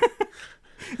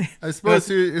 I suppose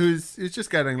who's just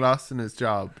getting lost in his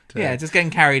job. Yeah, just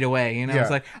getting carried away. It's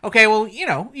like, okay, well,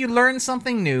 you learn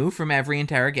something new from every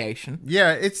interrogation.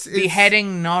 Yeah, it's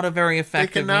beheading, not a very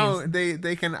effective.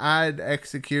 They can add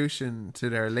execution to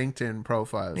their LinkedIn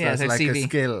profiles as like CV. A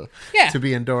skill to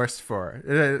be endorsed for.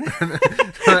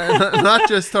 Not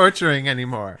just torturing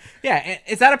anymore. Yeah,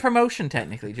 is that a promotion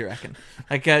technically? Do you reckon?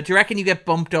 Like, do you reckon you get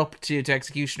bumped up to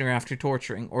executioner after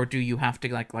torturing, or do you have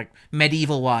to like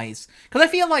medieval wise? Because I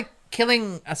feel like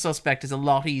killing a suspect is a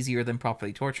lot easier than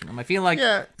properly torturing them. I feel like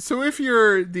So if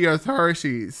you're the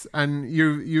authorities and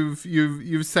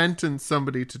you've sentenced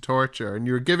somebody to torture and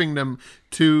you're giving them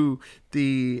to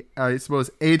the I suppose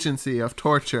agency of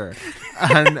torture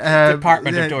and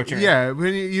Department of Torture. Yeah,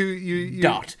 when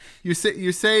you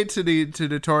say to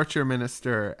the torture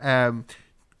minister,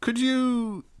 could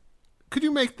you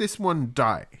make this one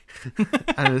die?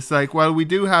 And it's like, well, we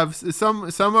do have some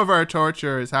of our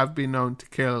torturers have been known to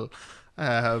kill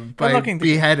by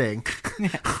beheading.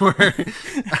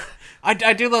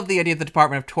 I do love the idea of the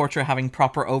Department of Torture having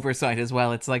proper oversight as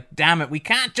well. It's like, damn it, we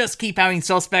can't just keep having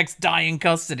suspects die in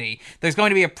custody. There's going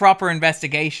to be a proper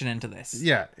investigation into this.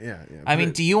 Yeah. I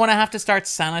mean, do you want to have to start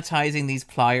sanitizing these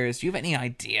pliers? Do you have any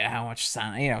idea how much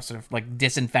sort of like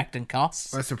disinfectant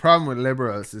costs? That's the problem with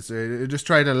liberals is they just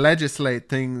try to legislate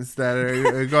things that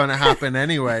are going to happen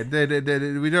anyway.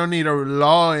 We don't need a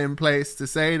law in place to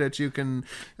say that you can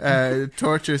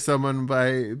torture someone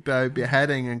by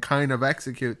beheading and kind of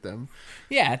execute them.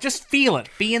 Yeah, just feel it.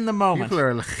 Be in the moment. People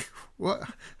are like, what?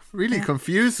 Really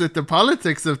confused with the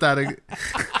politics of that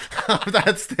of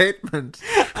that statement.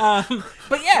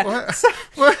 But yeah.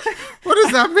 What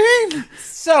does that mean?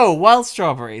 So, Wild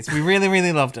Strawberries. We really,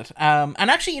 really loved it. And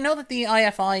actually, you know that the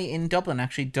IFI in Dublin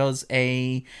actually does,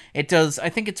 I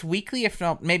think it's weekly, if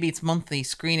not, maybe it's monthly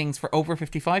screenings for over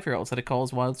 55-year-olds that it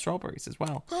calls Wild Strawberries as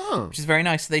well. Oh. Which is very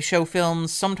nice. They show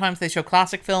films. Sometimes they show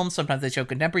classic films. Sometimes they show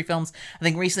contemporary films. I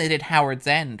think recently they did Howard's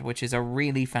End, which is a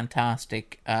really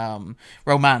fantastic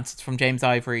romance. It's from James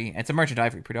Ivory. It's a Merchant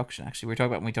Ivory production, actually. We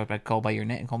talked about Call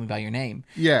Me By Your Name.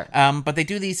 Yeah. But they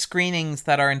do these screenings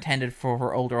that are intended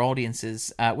for older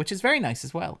audiences, which is very nice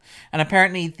as well. And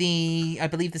apparently I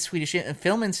believe the Swedish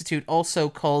Film Institute also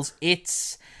calls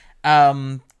its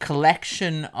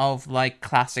collection of like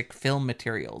classic film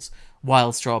materials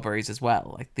Wild Strawberries as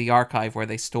well, like the archive where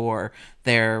they store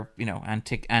their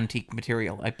antique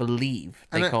material. I believe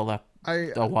they call that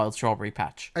the Wild Strawberry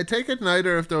Patch. I take it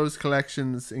neither of those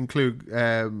collections include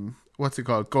what's it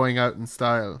called? Going Out in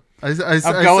Style.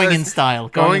 Going in Style.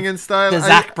 Going in Style. The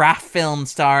Zach Braff film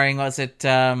starring, was it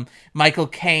Michael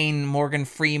Caine, Morgan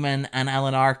Freeman, and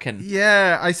Alan Arkin?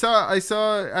 Yeah, I was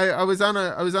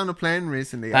on a plane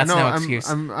recently. That's I know, no excuse.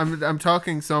 I'm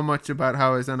talking so much about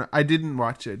how I didn't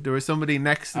watch it. There was somebody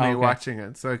next to me watching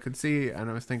it, so I could see, and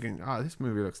I was thinking, oh, this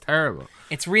movie looks terrible.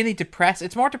 It's really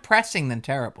It's more depressing than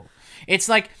terrible. It's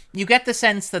like, you get the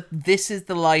sense that this is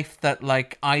the life that,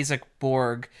 like, Isak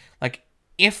Borg, like,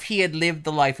 if he had lived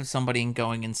the life of somebody in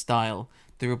Going in Style,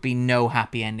 there would be no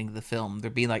happy ending to the film.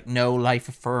 There'd be, like, no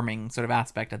life-affirming sort of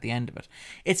aspect at the end of it.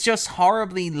 It's just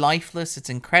horribly lifeless. It's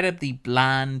incredibly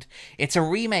bland. It's a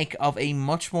remake of a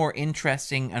much more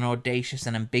interesting and audacious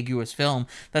and ambiguous film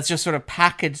that's just sort of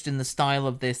packaged in the style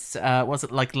of this, was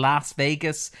it like Las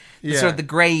Vegas? Sort of the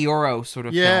grey Euro sort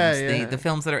of films. The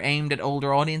films that are aimed at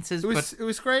older audiences. It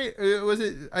was great.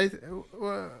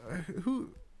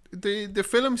 The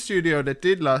film studio that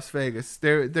did Las Vegas,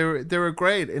 they were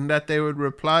great in that they would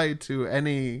reply to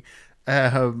any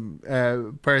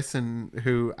person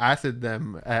who added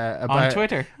them about, on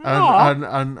Twitter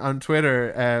on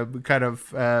Twitter, kind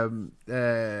of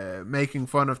making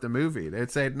fun of the movie.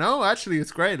 They'd say, no, actually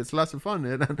it's great, it's lots of fun.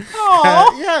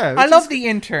 I love the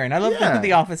intern. I love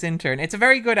the office intern. It's a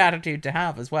very good attitude to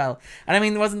have as well. And I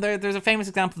mean, there's a famous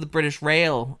example of the British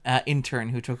Rail intern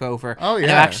who took over and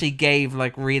who actually gave,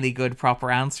 like, really good proper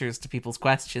answers to people's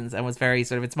questions and was very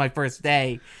sort of, it's my first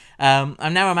day.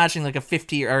 I'm now imagining like a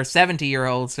 50 or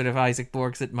 70-year-old sort of Isak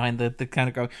Borg sitting behind the kind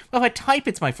of going, well, if I type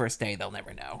it's my first day, they'll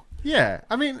never know. Yeah,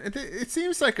 I mean, it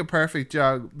seems like a perfect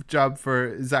job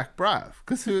for Zach Braff,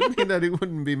 because it would mean that he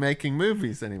wouldn't be making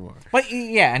movies anymore. But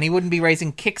yeah, and he wouldn't be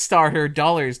raising Kickstarter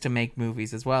dollars to make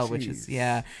movies as well, which is,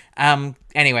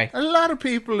 anyway. A lot of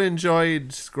people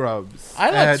enjoyed Scrubs.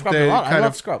 I like Scrubs a lot. I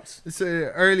love Scrubs. It's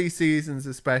early seasons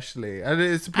especially, and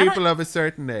it's people of a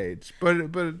certain age.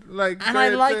 But like, and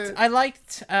I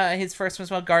liked his first one as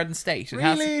well, Garden State.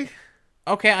 Really?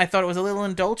 Okay, I thought it was a little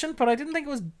indulgent, but I didn't think it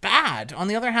was bad. On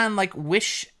the other hand, like,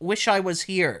 Wish I Was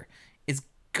Here is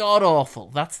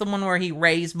god-awful. That's the one where he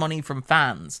raised money from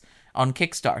fans on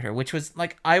Kickstarter, which was,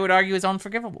 like, I would argue is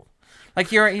unforgivable.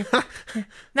 Like, you're an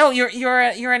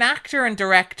actor and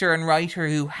director and writer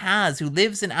who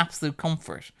lives in absolute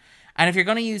comfort. And if you're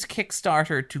going to use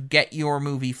Kickstarter to get your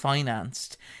movie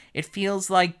financed, it feels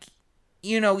like,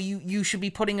 you know, you should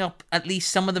be putting up at least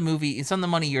some of the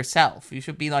money yourself. You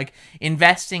should be, like,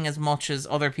 investing as much as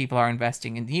other people are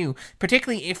investing in you,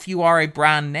 particularly if you are a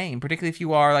brand name, particularly if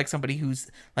you are, like, somebody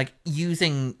who's, like,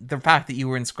 using the fact that you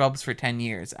were in Scrubs for 10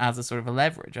 years as a sort of a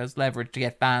leverage to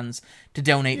get fans to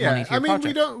donate money to your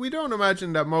project. We don't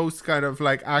imagine that most kind of,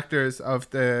 like, actors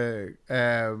of the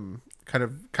kind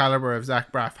of caliber of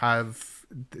Zach Braff have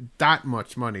that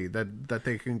much money that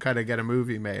they can kind of get a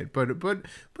movie made, but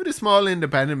a small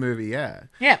independent movie, and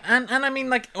I mean,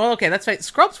 like, well, okay, that's right.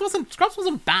 Scrubs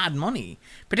wasn't bad money,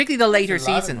 particularly the later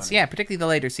seasons.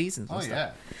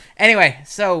 Anyway,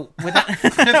 so with that,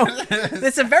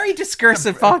 it's a very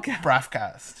discursive podcast.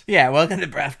 Braffcast. Yeah, welcome to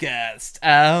Braffcast.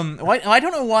 I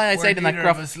don't know why I say it in that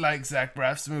gruff. One of us like Zach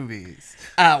Braff's movies.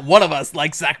 One of us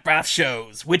likes Zach Braff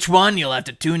shows. Which one? You'll have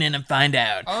to tune in and find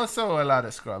out. Also, a lot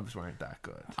of Scrubs weren't that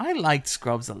good. I liked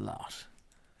Scrubs a lot.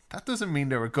 That doesn't mean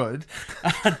they were good.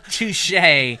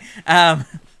 Touche. But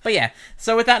yeah,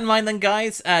 so with that in mind then,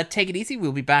 guys, take it easy.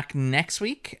 We'll be back next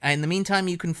week. In the meantime,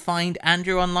 you can find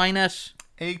Andrew online at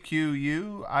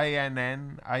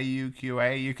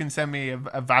AQUINNIUQA. You can send me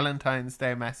a Valentine's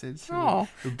Day message. It'll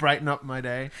brighten up my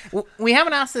day. Well, we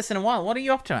haven't asked this in a while. What are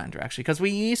you up to, Andrew, actually? Because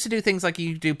we used to do things like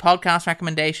you do podcast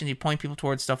recommendations, you point people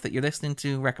towards stuff that you're listening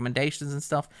to, recommendations and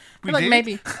stuff. We did?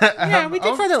 Maybe, yeah, we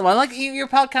did for a little while. Like your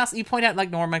podcast, you point out like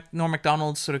Norm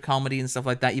Macdonald's sort of comedy and stuff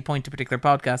like that. You point to particular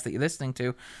podcasts that you're listening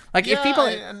to. Like if people...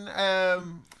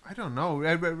 I don't know.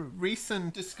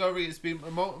 Recent discovery has been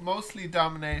mostly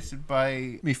dominated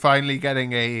by me finally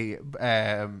getting a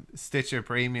Stitcher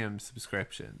Premium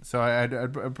subscription. So I'd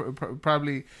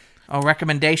probably...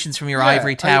 recommendations from your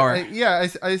ivory tower.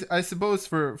 I suppose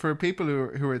for people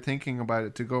who are thinking about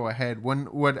it to go ahead.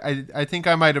 I think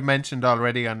I might have mentioned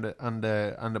already on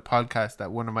the podcast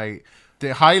that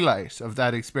the highlight of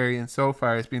that experience so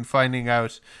far has been finding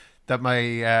out that my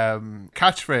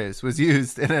catchphrase was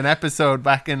used in an episode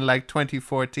back in like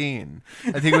 2014.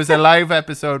 I think it was a live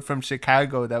episode from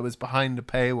Chicago that was behind the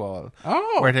paywall.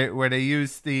 Where they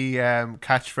used the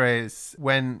catchphrase,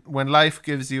 when life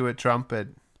gives you a trumpet,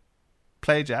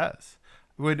 play jazz.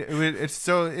 It's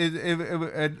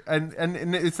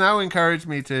now encouraged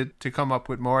me to come up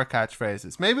with more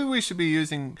catchphrases. Maybe we should be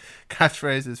using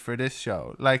catchphrases for this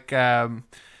show. Like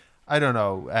I don't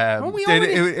know. we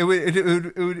already-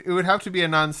 It would have to be a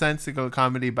nonsensical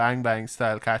comedy Bang Bang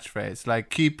style catchphrase, like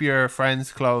 "Keep your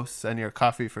friends close and your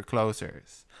coffee for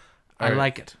closers." I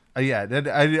like it. Yeah,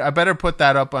 I better put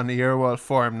that up on the Earwolf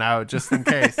forum now, just in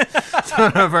case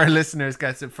one of our listeners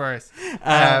gets it first.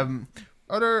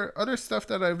 Other stuff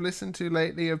that I've listened to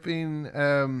lately have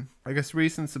been, I guess,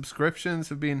 recent subscriptions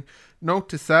have been Note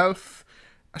to Self.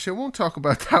 Actually, I won't talk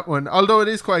about that one, although it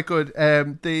is quite good.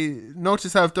 The Note to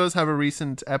Self does have a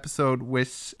recent episode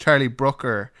with Charlie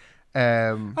Brooker.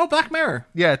 Black Mirror.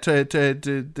 Yeah, to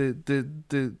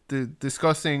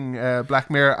discussing Black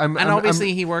Mirror.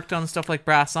 He worked on stuff like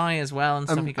Brass Eye as well and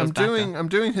stuff. I'm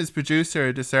doing his producer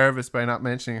a disservice by not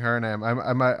mentioning her name.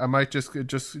 I might just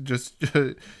quickly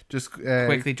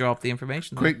drop the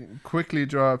information. Quickly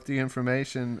drop the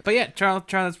information. But yeah,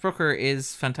 Charles Brooker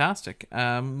is fantastic.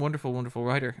 Wonderful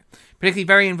writer. Particularly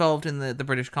very involved in the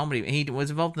British comedy. He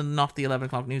was involved in Not the 11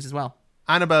 O'Clock News as well.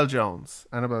 Annabelle Jones.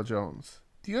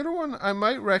 The other one I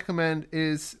might recommend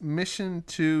is Mission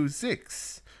to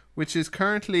Zix, which is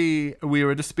currently, we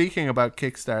were just speaking about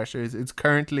Kickstarters, it's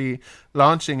currently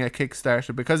launching a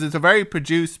Kickstarter because it's a very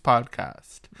produced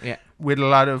podcast. Yeah. With a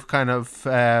lot of kind of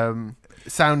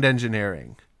sound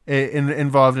engineering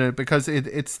involved in it, because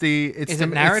it's it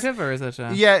narrative or is it?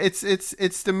 Yeah, it's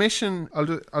the mission.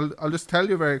 I'll just tell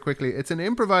you very quickly. It's an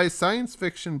improvised science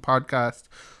fiction podcast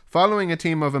following a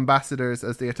team of ambassadors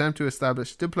as they attempt to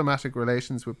establish diplomatic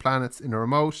relations with planets in a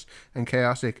remote and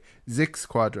chaotic Zix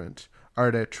quadrant,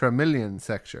 or the Tremillion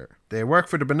sector. They work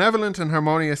for the benevolent and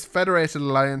harmonious Federated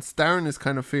Alliance. Darren is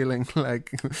kind of feeling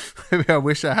like maybe I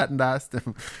wish I hadn't asked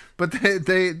him. But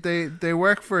they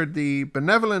work for the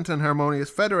benevolent and harmonious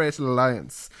Federated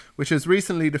Alliance, which has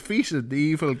recently defeated the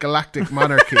evil Galactic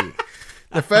Monarchy.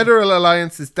 The Federal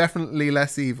Alliance is definitely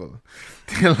less evil.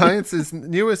 The Alliance's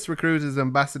newest recruit is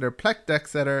Ambassador Plek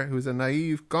Dexeter, who's a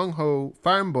naive, gung-ho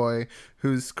farm boy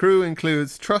whose crew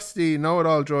includes trusty,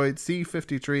 know-it-all droid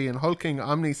C-53 and hulking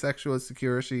omnisexual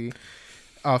security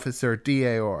officer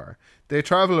DAR. They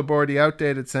travel aboard the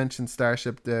outdated sentient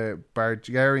starship, the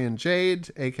Bargarian Jade,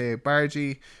 aka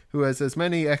Bargy, who has as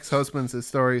many ex-husbands as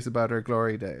stories about her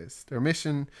glory days. Their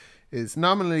mission is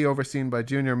nominally overseen by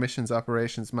Junior Missions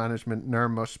Operations Management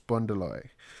Nirmush Bundaloy,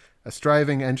 a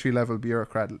striving entry-level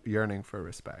bureaucrat yearning for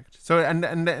respect. So, and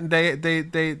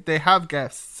they have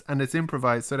guests, and it's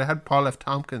improvised. So they had Paul F.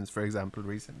 Tompkins, for example,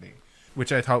 recently,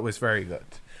 which I thought was very good.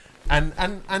 And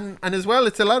as well,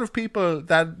 it's a lot of people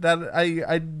that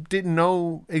I didn't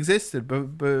know existed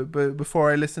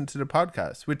before I listened to the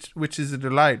podcast, which is a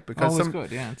delight, because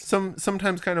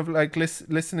sometimes kind of like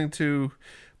listening to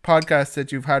podcasts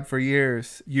that you've had for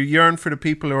years, you yearn for the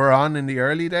people who are on in the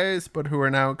early days, but who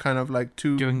are now kind of like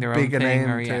too big a name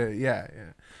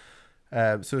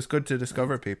to so it's good to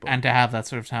discover people and to have that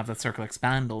circle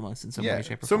expand almost in some way,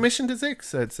 shape, or form. So Mission to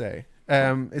Zix, I'd say.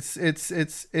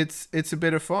 It's a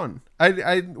bit of fun.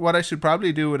 I what I should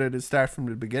probably do with it is start from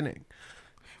the beginning.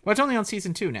 Well, it's only on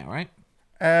season 2 now, right?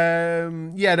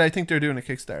 Yeah, I think they're doing a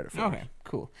Kickstarter for Okay,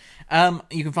 cool.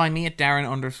 You can find me at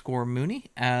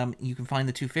Darren_Mooney. You can find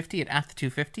the 250 at the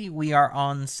 250. We are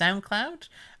on SoundCloud,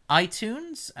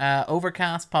 iTunes,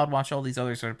 Overcast, Podwatch, all these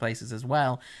other sort of places as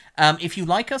well. If you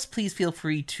like us, please feel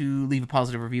free to leave a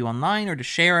positive review online or to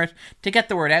share it to get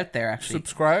the word out there. Actually,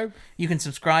 subscribe. You can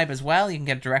subscribe as well. You can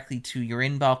get it directly to your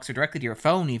inbox or directly to your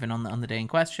phone, even on the day in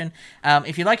question.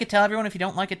 If you like it, tell everyone. If you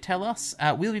don't like it, tell us.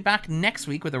 We'll be back next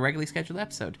week with a regularly scheduled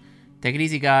episode. Take it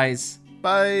easy, guys.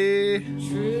 Bye.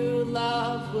 True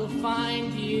love will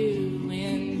find you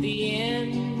in the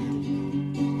end.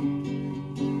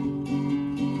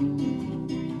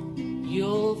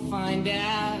 You'll find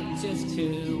out just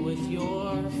who was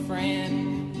your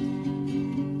friend.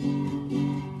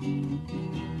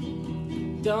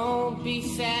 Don't be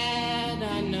sad,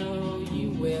 I know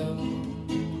you will.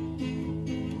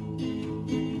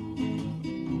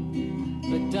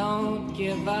 But don't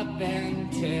give up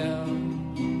until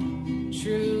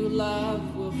true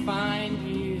love will find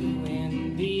you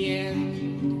in the end.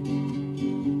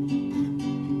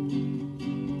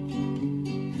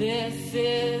 This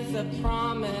is a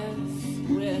promise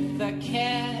with a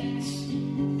catch.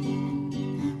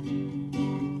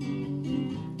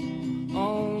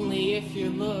 Only if you're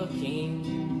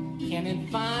looking can it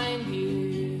find you.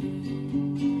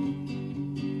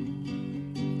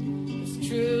 'Cause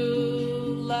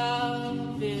true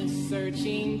love is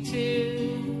searching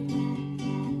too.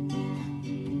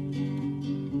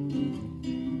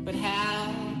 But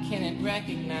how can it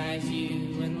recognize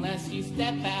you unless you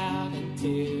step out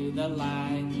into the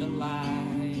light, the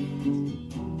light?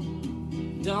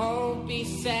 Don't be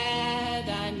sad,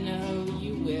 I know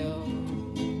you will.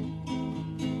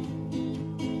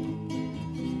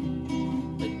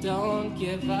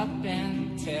 give up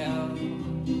until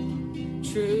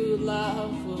true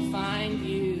love will find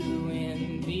you